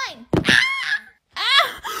 Okay, fine.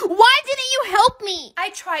 Why didn't you help me?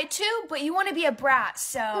 I tried to, but you want to be a brat,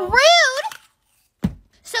 so. Rude!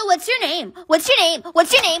 So what's your name? What's your name?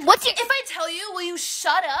 What's your name? What's your... If I tell you, will you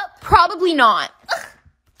shut up? Probably not.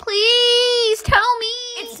 Please tell me.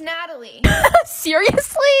 It's Natalie.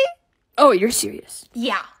 Seriously? Oh, you're serious.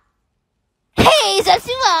 Yeah. Hey,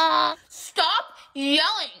 Joshua. Stop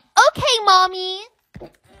yelling. Okay, Mommy.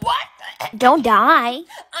 What? Don't die.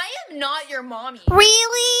 I am not your mommy.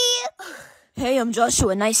 Really? Hey, I'm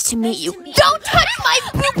Joshua. Nice to meet you. Don't touch my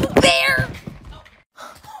Boo Bear.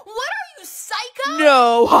 What are you, psycho?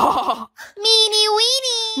 No. Meanie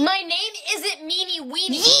weenie. My name isn't Meanie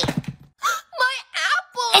Weenie. Yeet. My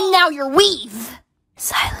apple. And now you're weave.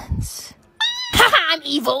 Silence. Haha, I'm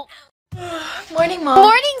evil. Morning, Mom.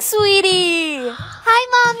 Morning, sweetie. Hi,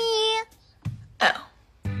 Mommy. Oh.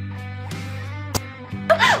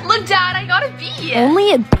 Look, Dad, I got a B.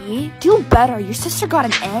 Only a B? Do better. Your sister got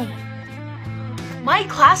an A. My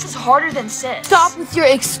class is harder than sis. Stop with your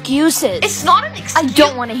excuses. It's not an excuse. I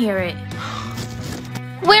don't want to hear it.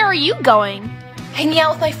 Where are you going? Hanging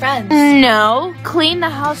out with my friends. No. Clean the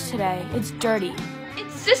house today. It's dirty.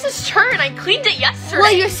 It's Sis's turn. I cleaned it yesterday.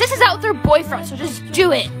 Well, your sis is out with her boyfriend, so just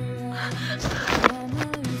do it.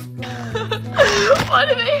 Why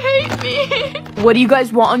do they hate me? What do you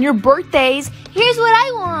guys want on your birthdays? Here's what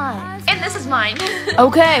I want. And this is mine.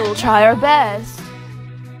 Okay, we'll try our best.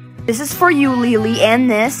 This is for you, Lily, and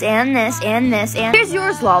this, and this, and this, and... Here's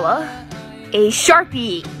yours, Lala. A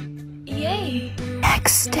Sharpie. Yay.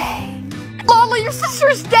 Next day. Lala, your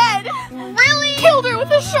sister's dead! Really? Killed her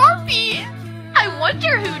with a Sharpie! I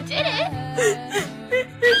wonder who did it.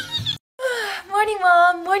 Morning,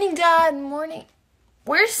 Mom. Morning, Dad. Morning.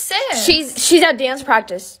 Where's Sis? She's at dance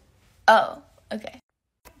practice. Oh, okay.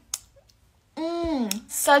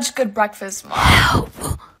 Such good breakfast, Mom. Help.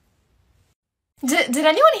 Did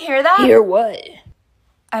anyone hear that? Hear what?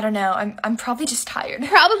 I don't know. I'm probably just tired.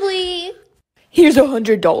 Probably. Here's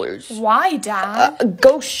 $100. Why, Dad?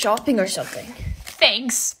 Go shopping or something.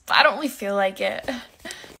 Thanks. I don't really feel like it.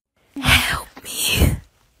 Help me.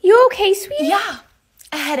 You okay, sweetie? Yeah,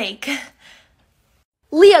 a headache.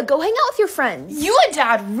 Leah, go hang out with your friends. You and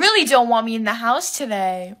Dad really don't want me in the house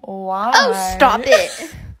today. Why? Oh, stop it.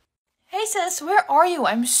 Hey, Sis, where are you?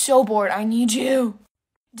 I'm so bored. I need you.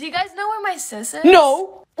 Do you guys know where my sis is?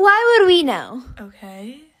 No. Why would we know?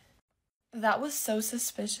 Okay. That was so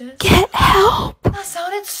suspicious. Get help. That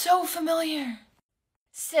sounded so familiar.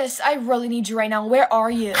 Sis, I really need you right now. Where are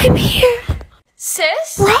you? I'm here.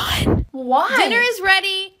 Sis? Run. Why? Dinner is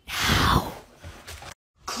ready. How?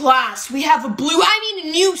 Class, we have a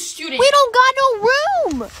new student. We don't got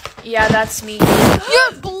no room. Yeah, that's me.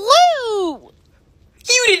 You're blue.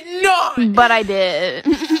 You did not. But I did.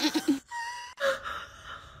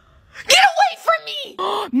 Get away from me.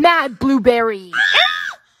 Mad blueberry.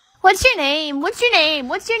 What's your name? What's your name?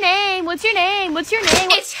 What's your name? What's your name? What's your name?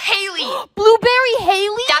 It's Haley. Blueberry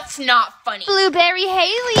Haley? That's not funny. Blueberry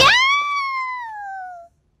Haley. Yeah.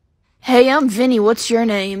 Hey, I'm Vinny. What's your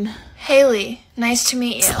name? Haley, nice to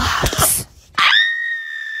meet you.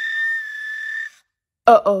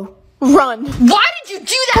 Uh-oh. Run. Why did you do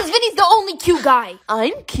that? Because Vinny's the only cute guy.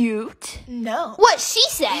 I'm cute. No. What she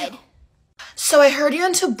said. So I heard you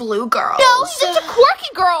into blue girls. No, he's into quirky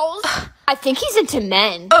girls. I think he's into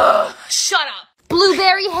men. Shut up.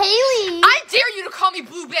 Blueberry Haley. I dare you to call me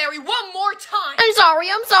Blueberry one more time. I'm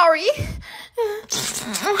sorry.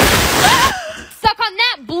 Suck on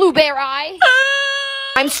that, Blueberry.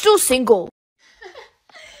 I'm still single.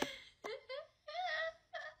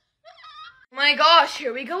 My gosh,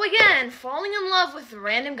 here we go again. Falling in love with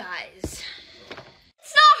random guys.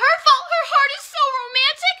 It's not her fault. Her heart is so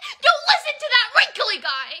romantic. Don't listen to that wrinkly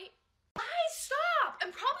guy. Guys, stop.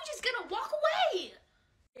 I'm probably just gonna walk away.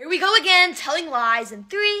 Here we go again, telling lies in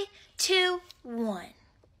 3, 2, 1.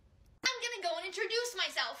 I'm gonna go and introduce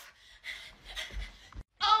myself.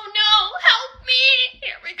 Oh no, help me.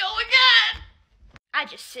 Here we go again. I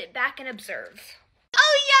just sit back and observe.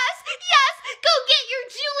 Oh yes, go get your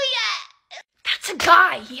Juliet. That's a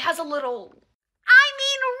guy. He has a little...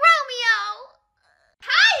 Romeo.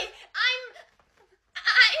 Hi,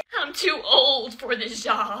 I'm too old for this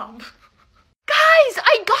job. Guys,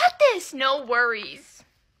 I got this. No worries.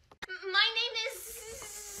 My name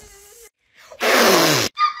is... But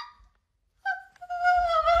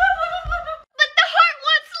the heart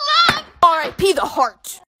wants love. R.I.P. the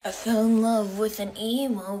heart. I fell in love with an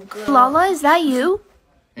emo girl. Lala, is that you?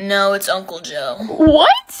 No, it's Uncle Joe.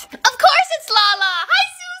 What? Of course it's Lala. Hi,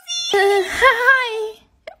 Susie. Hi.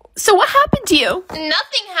 So what happened to you?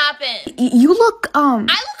 Nothing happened. You look, I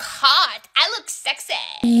look hot. I look sexy.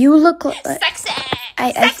 You look... Sexy.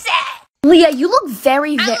 Sexy. Leah, you look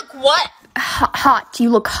very... I look what? Hot. You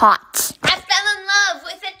look hot. I fell in love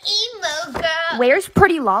with an emo girl. Where's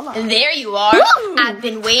pretty Lala? There you are. Ooh. I've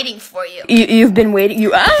been waiting for you. You've been waiting.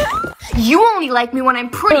 You only like me when I'm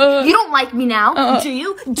pretty. You don't like me now, do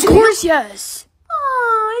you? Of course, yes.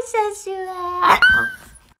 Oh, it says you that.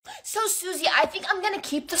 So, Susie, I think I'm gonna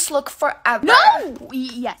keep this look forever. No!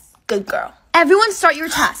 Yes. Good girl. Everyone start your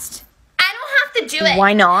test. I don't have to do it.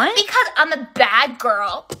 Why not? Because I'm a bad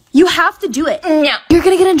girl. You have to do it. No. You're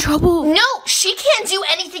gonna get in trouble. No, she can't do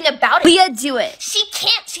anything about it. Leah, do it. She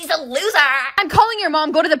can't. She's a loser. I'm calling your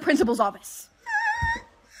mom. Go to the principal's office. Okay,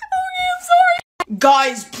 I'm sorry.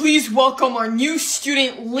 Guys, please welcome our new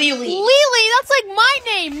student, Lily. Lily, that's like my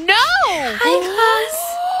name. No! Hi, class.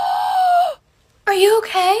 Are you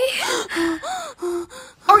okay?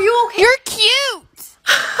 Are you okay? You're cute.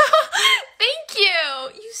 Thank you.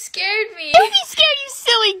 You scared me. Don't be scared, you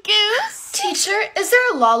silly goose. Teacher, is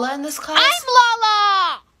there a Lala in this class? I'm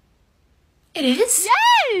Lala. It is?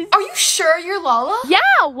 Yes. is! Are you sure you're Lala?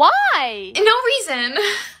 Yeah, why? No reason.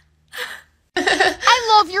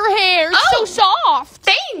 I love your hair. It's so soft.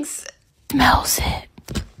 Thanks. Smells it.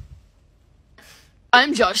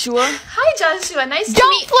 I'm Joshua. Hi, Joshua. Nice to Don't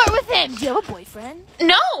meet flirt with him. Do you have a boyfriend?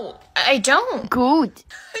 No, I don't. Good.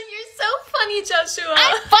 You're so funny, Joshua.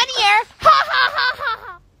 I'm funnier. Ha ha ha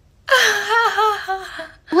ha.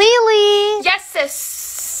 Lily. Yes,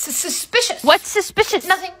 suspicious. What's suspicious?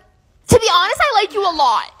 Nothing. To be honest, I like you a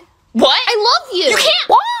lot. What? I love you. You can't.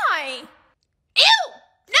 Why? Ew!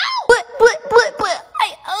 No! But,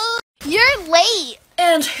 you're late.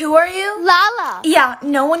 And who are you? Lala. Yeah,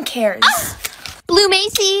 no one cares. Blue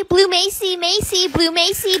Macy, Blue Macy, Macy, Blue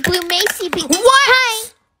Macy, Blue Macy. What?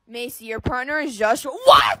 Hi. Macy, your partner is Joshua.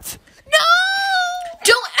 What? No!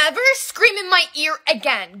 Don't ever scream in my ear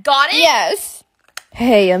again. Got it? Yes.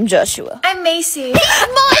 Hey, I'm Joshua. I'm Macy. He's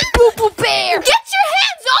my boo-boo bear. Get your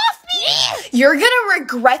hands off me! You're gonna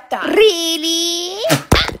regret that. Really?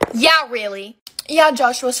 Yeah, really. Yeah,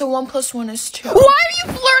 Joshua, so 1 + 1 is 2. Why are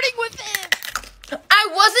you flirting with him? I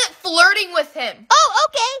wasn't flirting with him. Oh,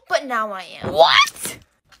 okay. But now I am. What?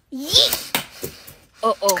 Yeet.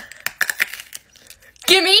 Uh-oh.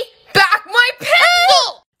 Give me back my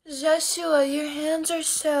pencil! Joshua, your hands are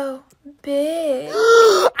so big.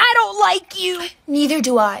 I don't like you. Neither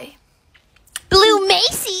do I. Blue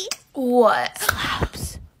Macy. What?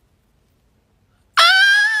 Slaps. Ah!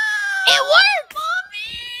 It worked.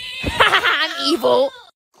 Mommy! I'm evil.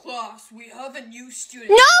 Class, we have a new student.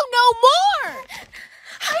 No more.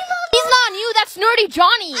 He's not you. That's Nerdy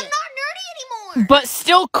Johnny. I'm not nerdy anymore. But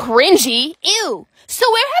still cringy. Ew.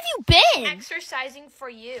 So where have you been? Exercising for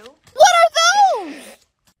you. What are those?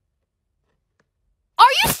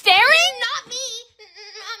 Are you staring? Not me.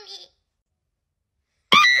 Not me.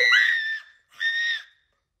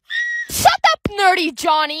 Shut up, Nerdy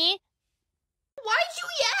Johnny. Why'd you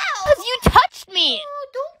yell? Because you touched me. Oh,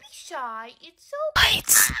 don't be shy. It's okay.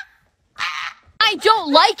 Bites. I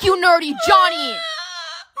don't like you, Nerdy Johnny.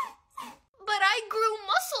 But I grew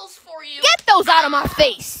muscles for you. Get those out of my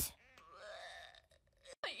face.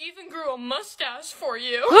 I even grew a mustache for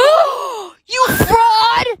you. You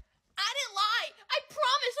fraud. I didn't lie. I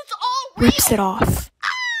promise it's all real. Rips it off.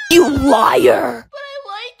 You liar. But I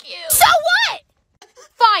like you. So what?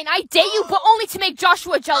 Fine, I date you, but only to make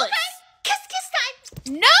Joshua jealous. Okay. Kiss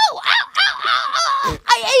time. No! Ow, ow, ow, ow.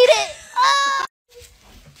 I ate it.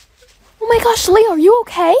 Oh my gosh, Leah, are you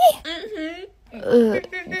okay?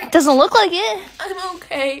 Doesn't look like it. I'm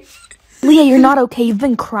okay. Leah, you're not okay. You've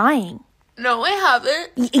been crying. No, I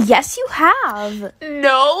haven't. Yes, you have.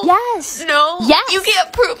 No. Yes. No. Yes. You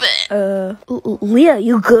can't prove it. Leah,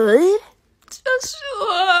 you good?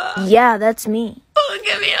 Joshua. Yeah, that's me. Oh,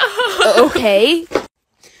 give me a hug. Okay.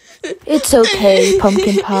 It's okay,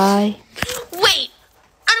 pumpkin pie. Wait.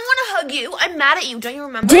 I don't want to hug you. I'm mad at you. Don't you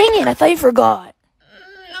remember? Dang it, I thought you forgot.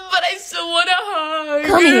 But I still want to hug.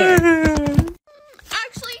 Come here.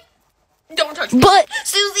 Actually, don't touch me. But,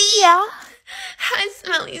 Susie. yeah, Hi,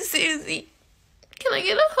 smelly Susie. Can I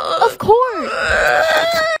get a hug? of course.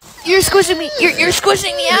 You're squishing me. You're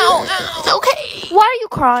squishing me out. It's okay. Why are you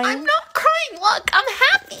crying? I'm not crying. Look, I'm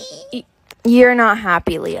happy. You're not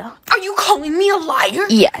happy, Leah. Are you calling me a liar?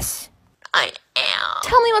 Yes. I am.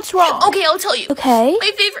 Tell me what's wrong. Okay, I'll tell you. Okay.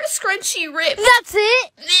 My favorite scrunchy rib. That's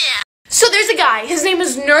it? Yeah. So there's a guy. His name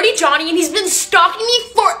is Nerdy Johnny, and he's been stalking me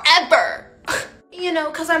forever. You know,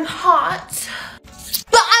 because I'm hot.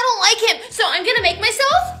 But I don't like him, so I'm gonna make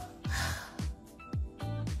myself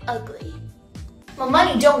ugly. My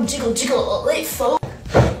money don't jiggle jiggle, it float.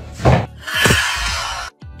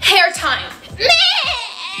 Hair time.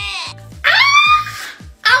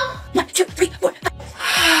 Ow. 1, 2, 3, 4.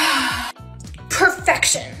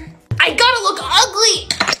 Perfection. I gotta look ugly.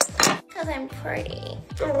 Because I'm pretty.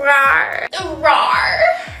 Rawr. Rawr.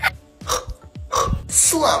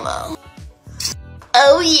 Slow-mo.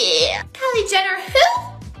 Oh yeah. Kylie Jenner who? ...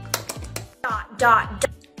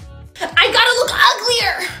 I gotta look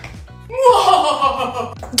uglier.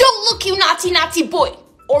 Whoa. Don't look, you naughty boy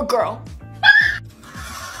or girl.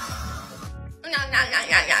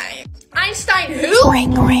 Einstein who?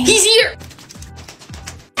 Ring. He's here.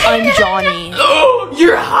 I'm Johnny. Oh,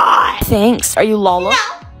 you're hot. Thanks. Are you Lala?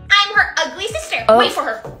 No, I'm her ugly sister. Oh. Wait for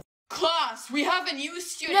her. Class, we have a new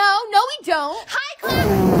student. No, we don't. Hi,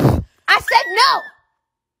 Claire. I said no.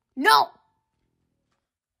 No.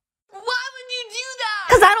 Why would you do that?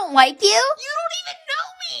 Because I don't like you. You don't even know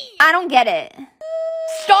me. I don't get it.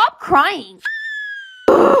 Stop crying.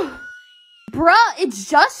 Bruh, it's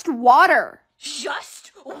just water.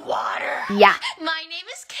 Just water. Yeah. My name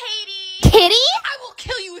is Katie. Kitty? I will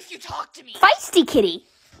kill you if you talk to me. Feisty kitty.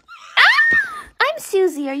 Ah! I I'm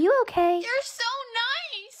Susie. Are you okay? You're so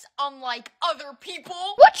nice, unlike other people.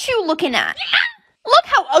 What you looking at? Look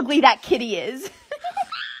how ugly that kitty is.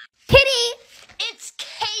 Kitty! It's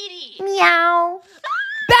Katie. Meow.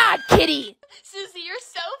 Bad kitty. Susie, you're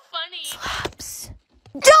so funny. Slaps.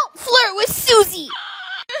 Don't flirt with Susie.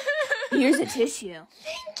 Here's a tissue.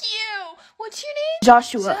 Thank you. What's your name?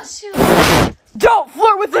 Joshua. Joshua. Don't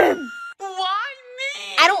flirt with him! Why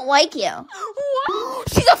me? I don't like you. What?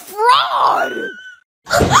 She's a fraud!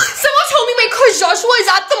 Someone told me my crush Joshua is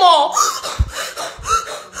at the mall.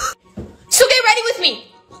 So get ready with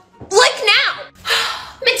me. Like now.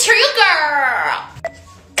 Material girl.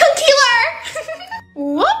 Concealer.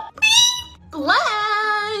 Whoopee. Blend.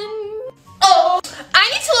 Oh, I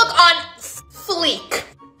need to look on fleek.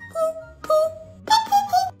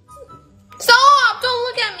 Stop, don't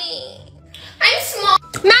look at me. I'm small.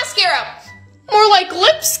 Mascara. More like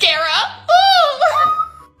lipscara.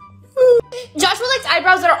 Joshua likes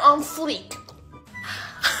eyebrows that are on fleek.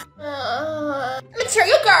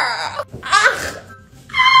 Material girl.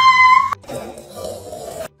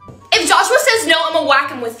 If Joshua says no, I'm gonna whack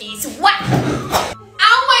him with these. Whack!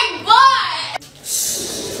 Ow, my butt!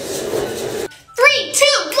 3, 2,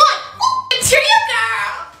 1. Material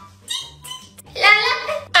girl.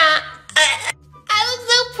 Lala. I look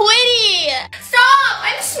so pretty. Stop!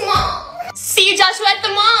 I'm small. See you, Joshua, at the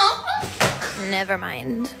mall. Never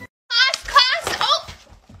mind. Class. Oh,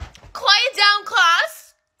 quiet down,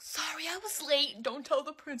 class. Sorry, I was late. Don't tell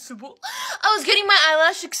the principal. I was getting my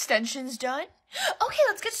eyelash extensions done. Okay,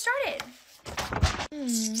 let's get started.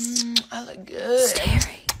 I look good.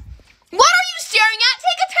 Staring. What are you staring at?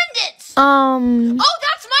 Take attendance. Oh,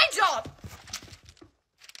 that's my job.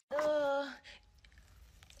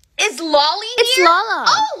 Is Lolly It's here? Lala.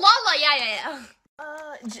 Oh, Lala. Yeah.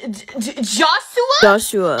 Joshua?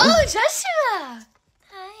 Joshua. Oh, Joshua.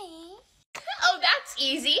 Hi. Oh, that's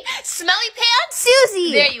easy. Smelly pants?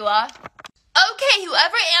 Susie. There you are. Okay,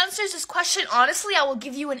 whoever answers this question honestly, I will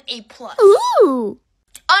give you an A+. Ooh.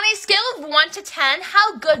 On a scale of 1 to 10,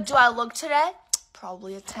 how good do I look today?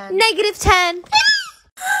 Probably a 10. -10.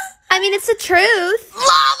 I mean, it's the truth.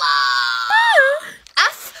 Lala!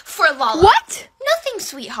 F for Lala. What? Nothing,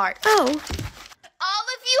 sweetheart. Oh. All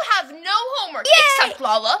of you have no homework Yay! except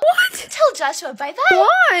Lala. What? Tell Joshua bye-bye.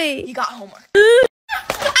 Why? You got homework.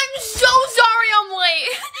 I'm so sorry I'm late.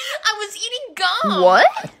 I was eating gum. What?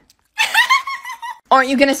 Aren't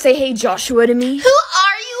you gonna say hey Joshua to me? Who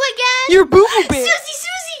are you again? Your boo-boo bitch!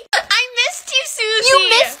 Susie! I missed you, Susie! You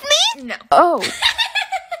missed me? No. Oh.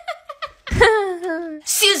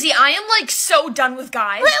 Susie, I am like so done with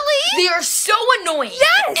guys. Really? They are so annoying.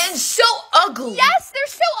 Yes! And so ugly. Yes, they're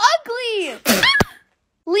so ugly.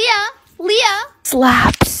 Leah.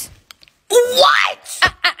 Slaps. What?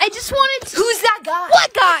 I just wanted to. Who's that guy?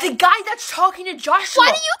 What guy? The guy that's talking to Joshua.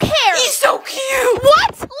 Why do you care? He's so cute.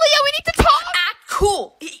 What? Leah, we need to talk. Act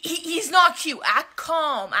cool. He's not cute. Act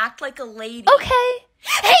calm. Act like a lady. Okay.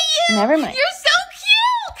 Hey, you. Never mind. You're so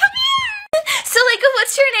cute. Come here. So, like,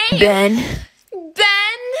 what's your name? Ben.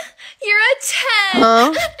 Ben, you're a 10. Huh?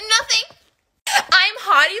 Nothing. I'm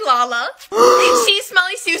Hottie Lala. She's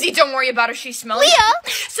Smelly Susie. Don't worry about her. She's smelly. Leah.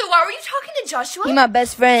 So why were you talking to Joshua? You're my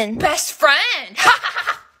best friend. Best friend.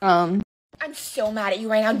 Um. I'm so mad at you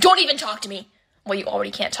right now. Don't even talk to me. Well, you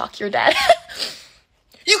already can't talk to your dad.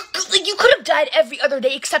 You could have died every other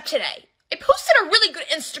day except today. I posted a really good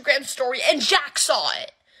Instagram story and Jack saw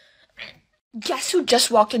it. Guess who just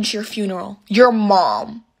walked into your funeral? Your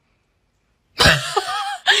mom.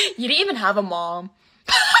 You didn't even have a mom.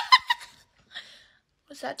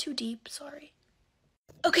 Was that too deep? Sorry.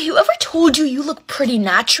 Okay, whoever told you you look pretty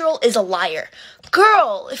natural is a liar.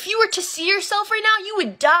 Girl, if you were to see yourself right now, you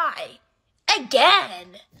would die.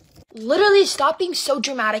 Again. Literally stop being so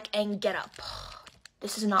dramatic and get up.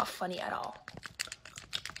 This is not funny at all.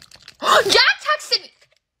 Jack texted me.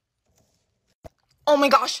 Oh my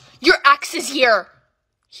gosh, your ex is here.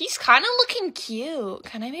 He's kind of looking cute.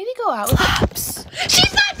 Can I maybe go out with him?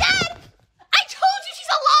 She's not dead! I told you she's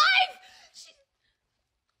alive!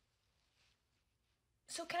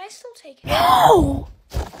 So can I still take him? No.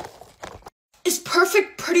 Is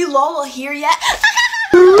perfect pretty Lala here yet?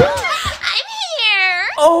 I'm here!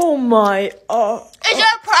 Oh my, Is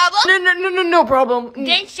there a problem? no problem.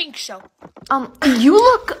 Didn't think so. You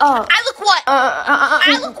look, I look what?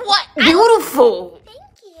 I look what? beautiful.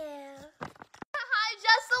 Thank you. Hi,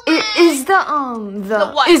 Jesselyn. Is the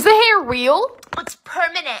what? Is the hair real? It's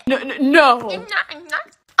permanent. No.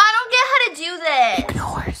 I don't get how to do this.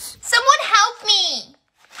 Yours. Someone help me.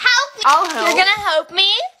 Help me. I'll help. You're gonna help me?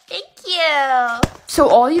 Thank you. So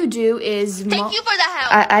all you do is... Thank you for the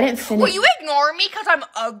help. I didn't finish. Will you ignore me because I'm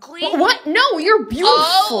ugly? What? No, you're beautiful.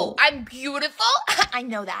 Oh, I'm beautiful? I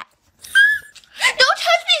know that. Don't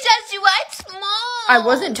touch me, Joshua. I'm small. I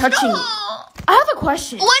wasn't touching you. No. I have a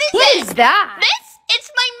question. What is that? This? It's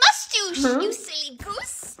my mustache, you silly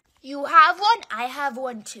goose. You have one, I have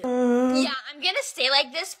one too. Yeah, I'm gonna stay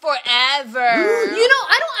like this forever. You know,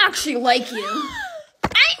 I don't actually like you.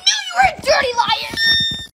 I knew you were a dirty liar.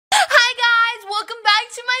 Hi guys, welcome back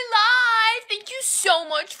to my live. Thank you so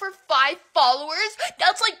much for 5 followers.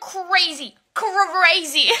 That's like crazy,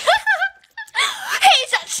 crazy.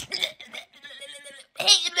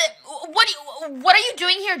 Hey, what are you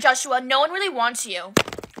doing here, Joshua? No one really wants you.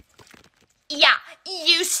 Yeah,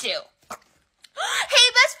 used to.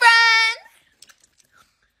 Hey, best friend!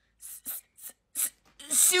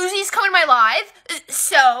 Susie's coming to my live,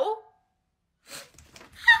 so...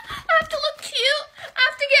 I have to look cute. I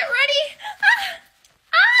have to get ready.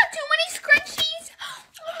 Too many scrunchies.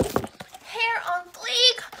 Hair on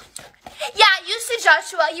fleek. Yeah, used to,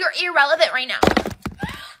 Joshua. You're irrelevant right now.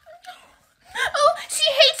 Oh,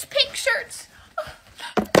 she hates pink shirts.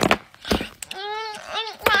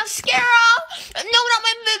 Mascara. No, not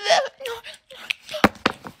my baby. No.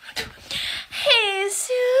 Hey,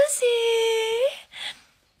 Susie.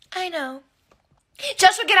 I know.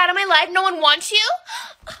 Joshua, get out of my life. No one wants you.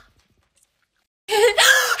 Hey,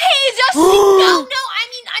 Jocelyn. No. I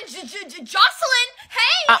mean, I'm Jocelyn.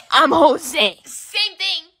 Hey. I'm Jose. Same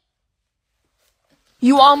thing.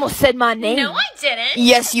 You almost said my name. No, I didn't.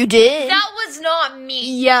 Yes, you did. That was not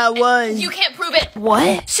me. Yeah, it was. You can't prove it.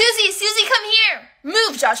 What? Susie, come here.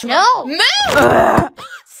 Move, Joshua. No. Move.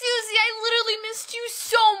 Susie, I literally missed you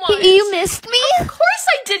so much. You missed me? Of course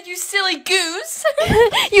I did, you silly goose.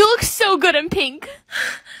 You look so good in pink.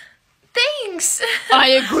 Thanks. I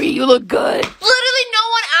agree, you look good. Literally no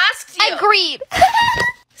one asked you. Agreed.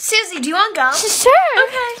 Susie, do you want gum? Sure.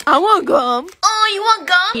 Okay. I want gum. Oh, you want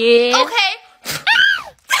gum? Yeah. Okay.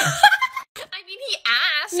 I mean, he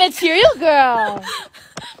asked. Material girl.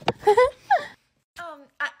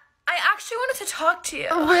 I actually wanted to talk to you.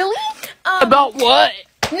 Really? About what?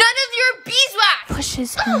 None of your beeswax.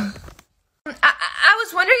 Pushes him. I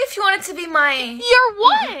was wondering if you wanted to be my... You're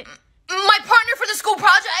what? My partner for the school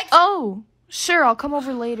project. Oh, sure, I'll come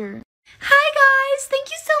over later. Hi, guys. Thank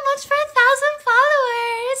you so much for 1,000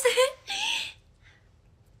 followers.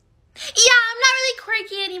 Yeah, I'm not really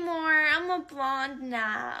quirky anymore. I'm a blonde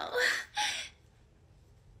now.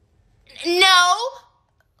 No.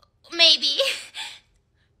 Maybe.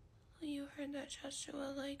 You heard that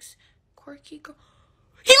Joshua likes quirky girls.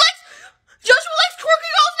 Joshua likes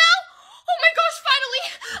quirky girls now? Oh my gosh, finally.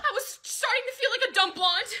 I was starting to feel like a dumb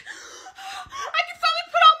blonde. I can finally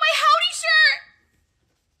put on my howdy shirt.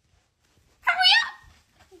 Hurry up.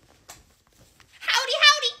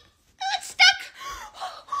 Howdy. Oh, it's stuck.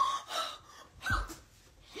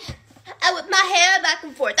 I whip my hair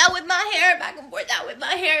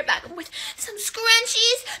back and forth. Some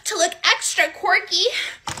scrunchies to look extra quirky.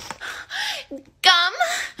 Gum.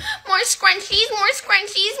 More scrunchies.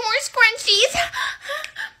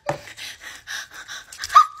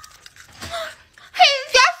 Hey,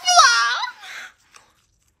 Joshua.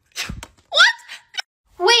 What?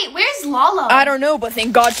 Wait, where's Lala? I don't know, but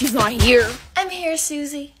thank God she's not here. I'm here,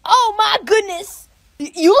 Susie. Oh my goodness.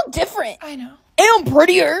 You look different. I know. And I'm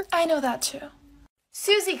prettier. I know that too.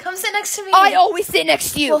 Susie, come sit next to me. I always sit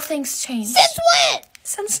next to you. Well, things changed. Since when?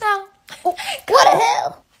 Since now. What the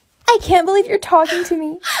hell? I can't believe you're talking to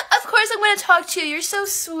me. Of course I'm going to talk to you. You're so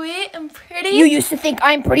sweet and pretty. You used to think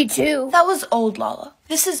I'm pretty too. That was old Lala.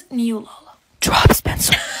 This is new Lala. Drops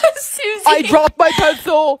pencil. Susie. I dropped my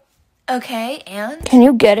pencil. Okay, and? Can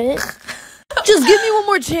you get it? Just give me one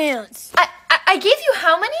more chance. I gave you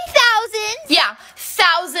how many? Thousands. Yeah,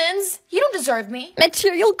 thousands. You don't deserve me.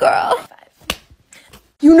 Material girl.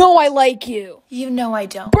 You know I like you. You know I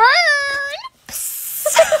don't. Burn.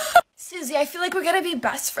 Susie, I feel like we're gonna be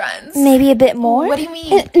best friends. Maybe a bit more? What do you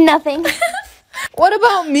mean? Nothing. What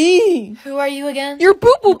about me? Who are you again? You're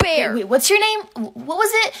Boo Boo Bear. Wait, what's your name? What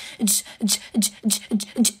was it?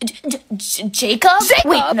 Jacob?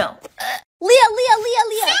 Wait, no. Leah.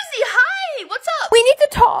 Susie, hi. What's up? We need to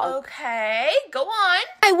talk. Okay, go on.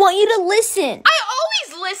 I want you to listen. I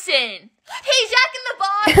always listen. Hey, Jack in the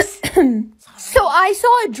Box. So I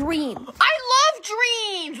saw a dream. I love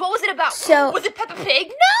dreams. What was it about? So- Was it Peppa Pig?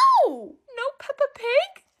 No! No Peppa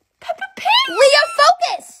Pig? Peppa Pig? Leah,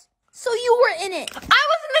 focus! So you were in it. I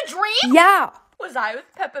was in the dream? Yeah. Was I with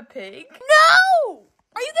Peppa Pig? No!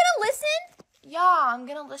 Are you gonna listen? Yeah, I'm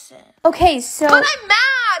gonna listen. Okay, so... But I'm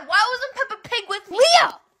mad. Why wasn't Peppa Pig with me?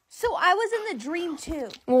 Leah! So I was in the dream too.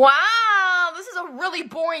 Wow, this is a really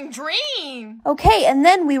boring dream. Okay, and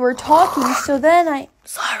then we were talking, so then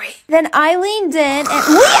Sorry. Then I leaned in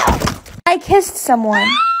and I kissed someone.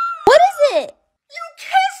 What is it? You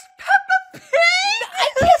kissed Peppa Pig? I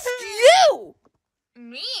kissed you!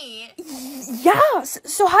 Me? Yeah,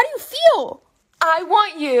 so how do you feel? I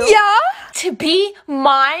want you to be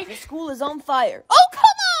my... The school is on fire. Oh, come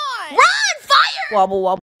on! Run! Fire! Wobble,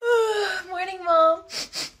 wobble. Morning, Mom.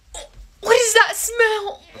 What is that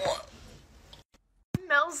smell? It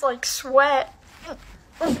smells like sweat.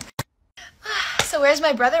 So where's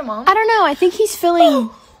my brother, Mom? I don't know, I think he's feeling...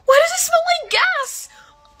 Why does it smell like gas?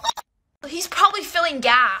 He's probably filling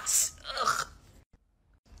gas. Ugh.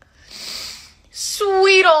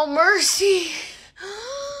 Sweet old mercy.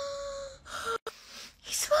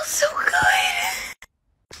 He smells so good.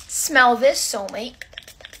 Smell this, soulmate.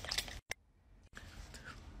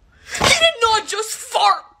 He did not just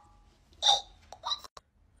fart.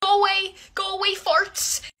 Go away,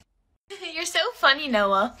 farts. You're so funny,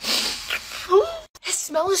 Noah. His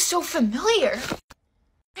smell is so familiar.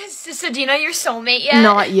 Is Sadina your soulmate yet?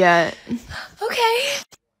 Not yet. Okay.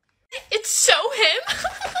 It's so him.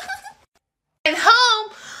 And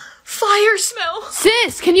home. Fire smell.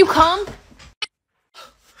 Sis, can you come?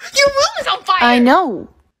 Your room is on fire. I know.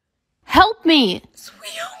 Help me.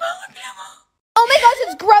 Sweet home Alabama. Oh my gosh,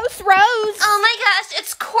 it's gross Rose. Oh my gosh,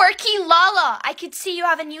 it's quirky Lala. I could see you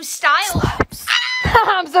have a new style.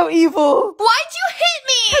 I'm so evil. Why'd you hit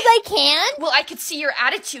me? Because I can. Well, I could see your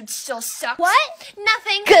attitude still sucks. What?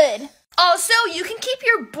 Nothing. Good. Also, you can keep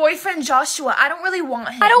your boyfriend Joshua. I don't really want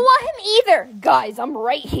him. I don't want him either. Guys, I'm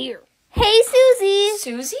right here. Hey, Susie.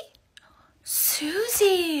 Susie?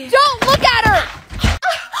 Susie. Don't look at her.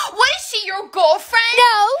 What is she, your girlfriend?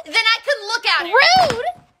 No. Then I could look at her. Rude.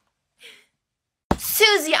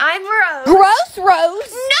 Susie, I'm Rose. Gross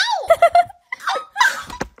Rose. No!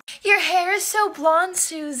 Your hair is so blonde,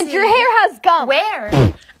 Susie. Your hair has gum. Where?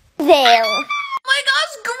 There. Oh my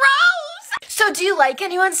gosh, gross! So do you like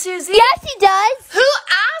anyone, Susie? Yes, he does. Who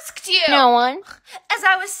asked you? No one. As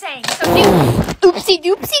I was saying, so Oopsie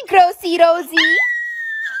doopsie grossy Rosie.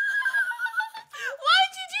 why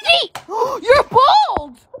did you... You're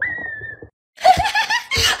bald.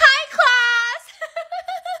 Hi, class!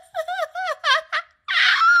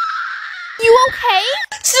 You okay?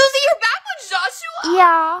 Susie, you're back with Joshua?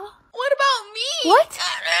 Yeah. What about me? What?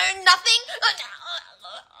 Nothing.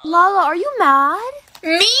 Lala, are you mad?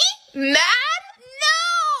 Me? Mad?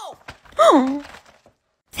 No! Oh.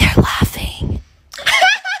 They're laughing.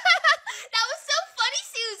 That was so funny,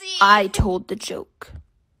 Susie. I told the joke.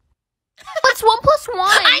 What's 1 + 1?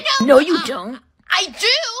 I know. No, you don't. I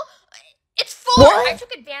do. It's 4. What? I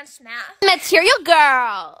took advanced math. Material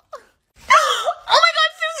girl. Oh my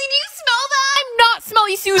God, Susie, do you smell that? I'm not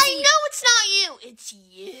smelly Susie. I know it's not you. It's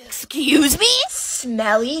you. Excuse me?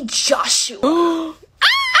 Smelly Joshua.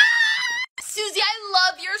 Susie, I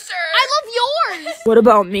love your shirt. I love yours. What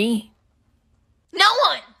about me? No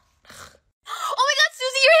one. Oh my God,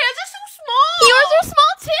 Susie, your hands are so small. Yours are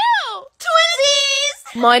small too.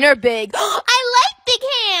 Twinsies. Mine are big. I like big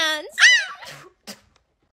hands.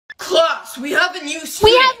 Class, we have a new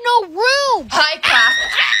student. We have no room. Hi, class.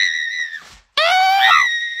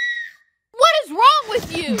 What is wrong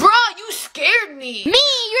with you? Bruh, you scared me. Me?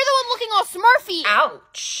 You're the one looking all Smurfy.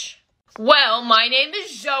 Ouch. Well, my name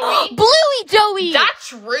is Joey. Bluey Joey.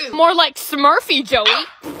 That's rude. More like Smurfy Joey.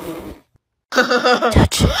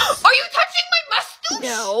 Touch it. Are you touching my mustache?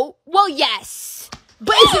 No. Well, yes.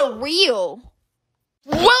 But is it real?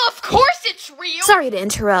 Well, of course it's real. Sorry to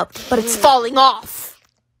interrupt, but it's falling off.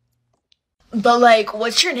 But like,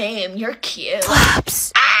 what's your name? You're cute.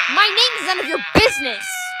 Flaps. My name is none of your business.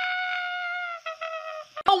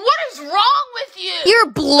 Oh, what is wrong with you? You're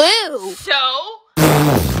blue.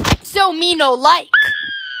 So me no like.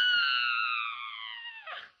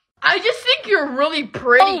 I just think you're really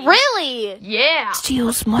pretty. Oh, really? Yeah.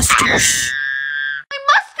 Steals mustache. My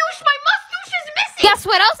mustache is missing. Guess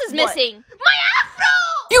what else is missing? My afro.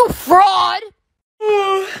 You fraud.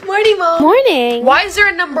 Morning, Mom. Morning. Why is there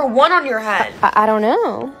a number 1 on your head? I don't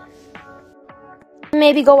know.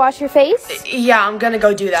 Maybe go wash your face? Yeah, I'm gonna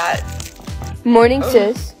go do that. Morning,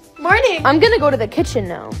 sis. Morning. I'm gonna go to the kitchen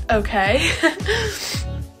now. Okay.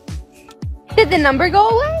 Did the number go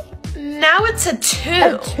away? Now it's a 2.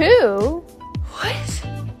 A 2? What?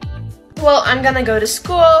 Well, I'm gonna go to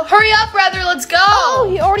school. Hurry up, brother. Let's go. Oh,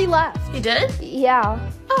 he already left. You did? Yeah.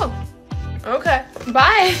 Oh. Okay.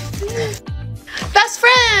 Bye. Best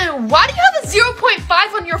friend, why do you have a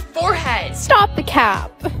 0.5 on your forehead? Stop the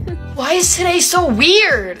cap. Why is today so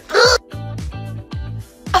weird?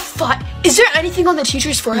 A 5? Is there anything on the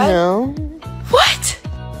teacher's forehead? No. What?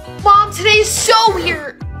 Mom, today's so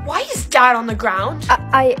weird. Why is Dad on the ground?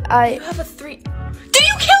 I You have a 3. Did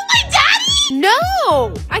you kill my daddy?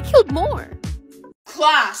 No! I killed more.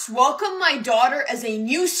 Class, welcome my daughter as a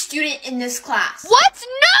new student in this class. What?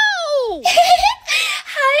 No!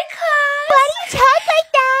 Hi, class. Why do you talk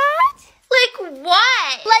like that? Like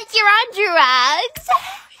what? Like you're on drugs?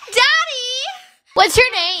 Daddy! What's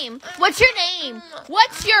your name? What's your name?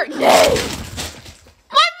 What's your name?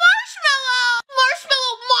 My marshmallow!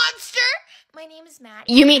 Marshmallow monster! My name is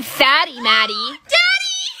Maddie. You mean Fatty Maddie?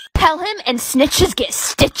 Daddy! Tell him and snitches get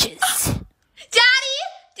stitches. Daddy!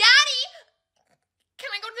 Daddy! Can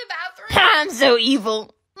I go to the bathroom? I'm so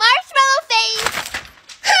evil. Marshmallow face!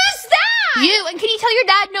 Who's that? You, and can you tell your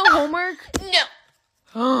dad no homework?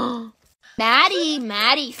 No.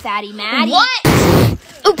 Maddie, Fatty Maddie. What?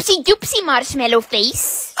 Oopsie doopsie marshmallow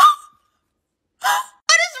face.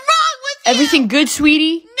 What is wrong with you? Everything good,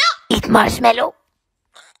 sweetie? No. Eat marshmallow.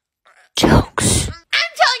 Jokes.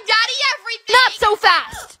 I'm telling Daddy everything. Not so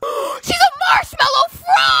fast. She's a marshmallow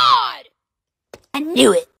fraud. I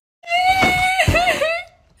knew it.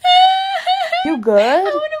 You good? I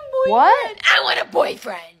want a boyfriend. What? I want a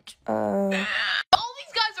boyfriend. All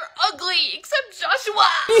these guys are ugly except Joshua.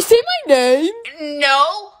 You say my name?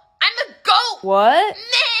 No, I'm a goat. What?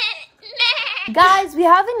 Meh, meh. Guys, we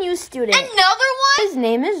have a new student. Another one? His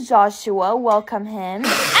name is Joshua. Welcome him.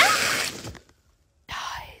 Guys.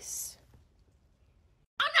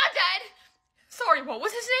 I'm not dead. Sorry, what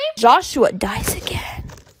was his name? Joshua dies again.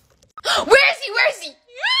 Where is he? Where is he?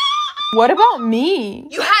 What about me?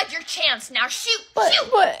 You had your chance. Now shoot.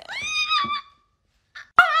 Shoot. But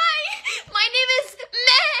Hi. My name is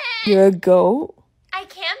Meh. you're a goat? I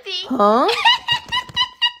can be. Huh?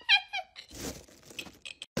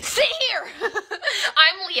 Sit here.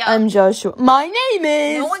 I'm Leo. I'm Joshua. My name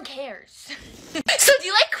is... No one cares. So do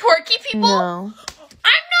you like quirky people? No.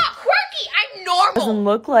 I'm not quirky. I'm normal. Doesn't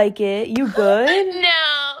look like it. You good?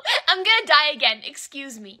 No. I'm gonna die again.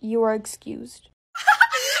 Excuse me. You are excused.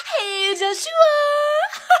 Hey, Joshua.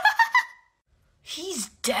 He's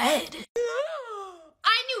dead.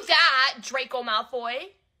 I knew that, Draco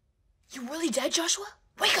Malfoy. You really dead, Joshua?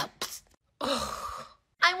 Wake up.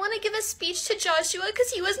 I want to give a speech to Joshua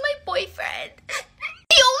because he was my boyfriend.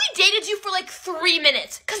 He only dated you for like 3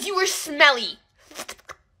 minutes because you were smelly.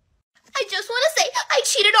 I just want to say I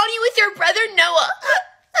cheated on you with your brother Noah.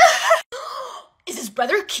 Is his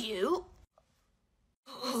brother cute?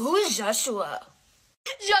 Who's Joshua?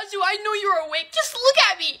 Joshua, I know you're awake. Just look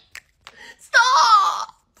at me.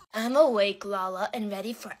 Stop. I'm awake, Lala, and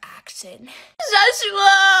ready for action.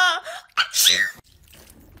 Joshua!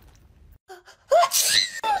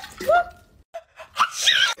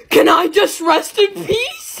 Can I just rest in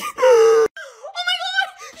peace?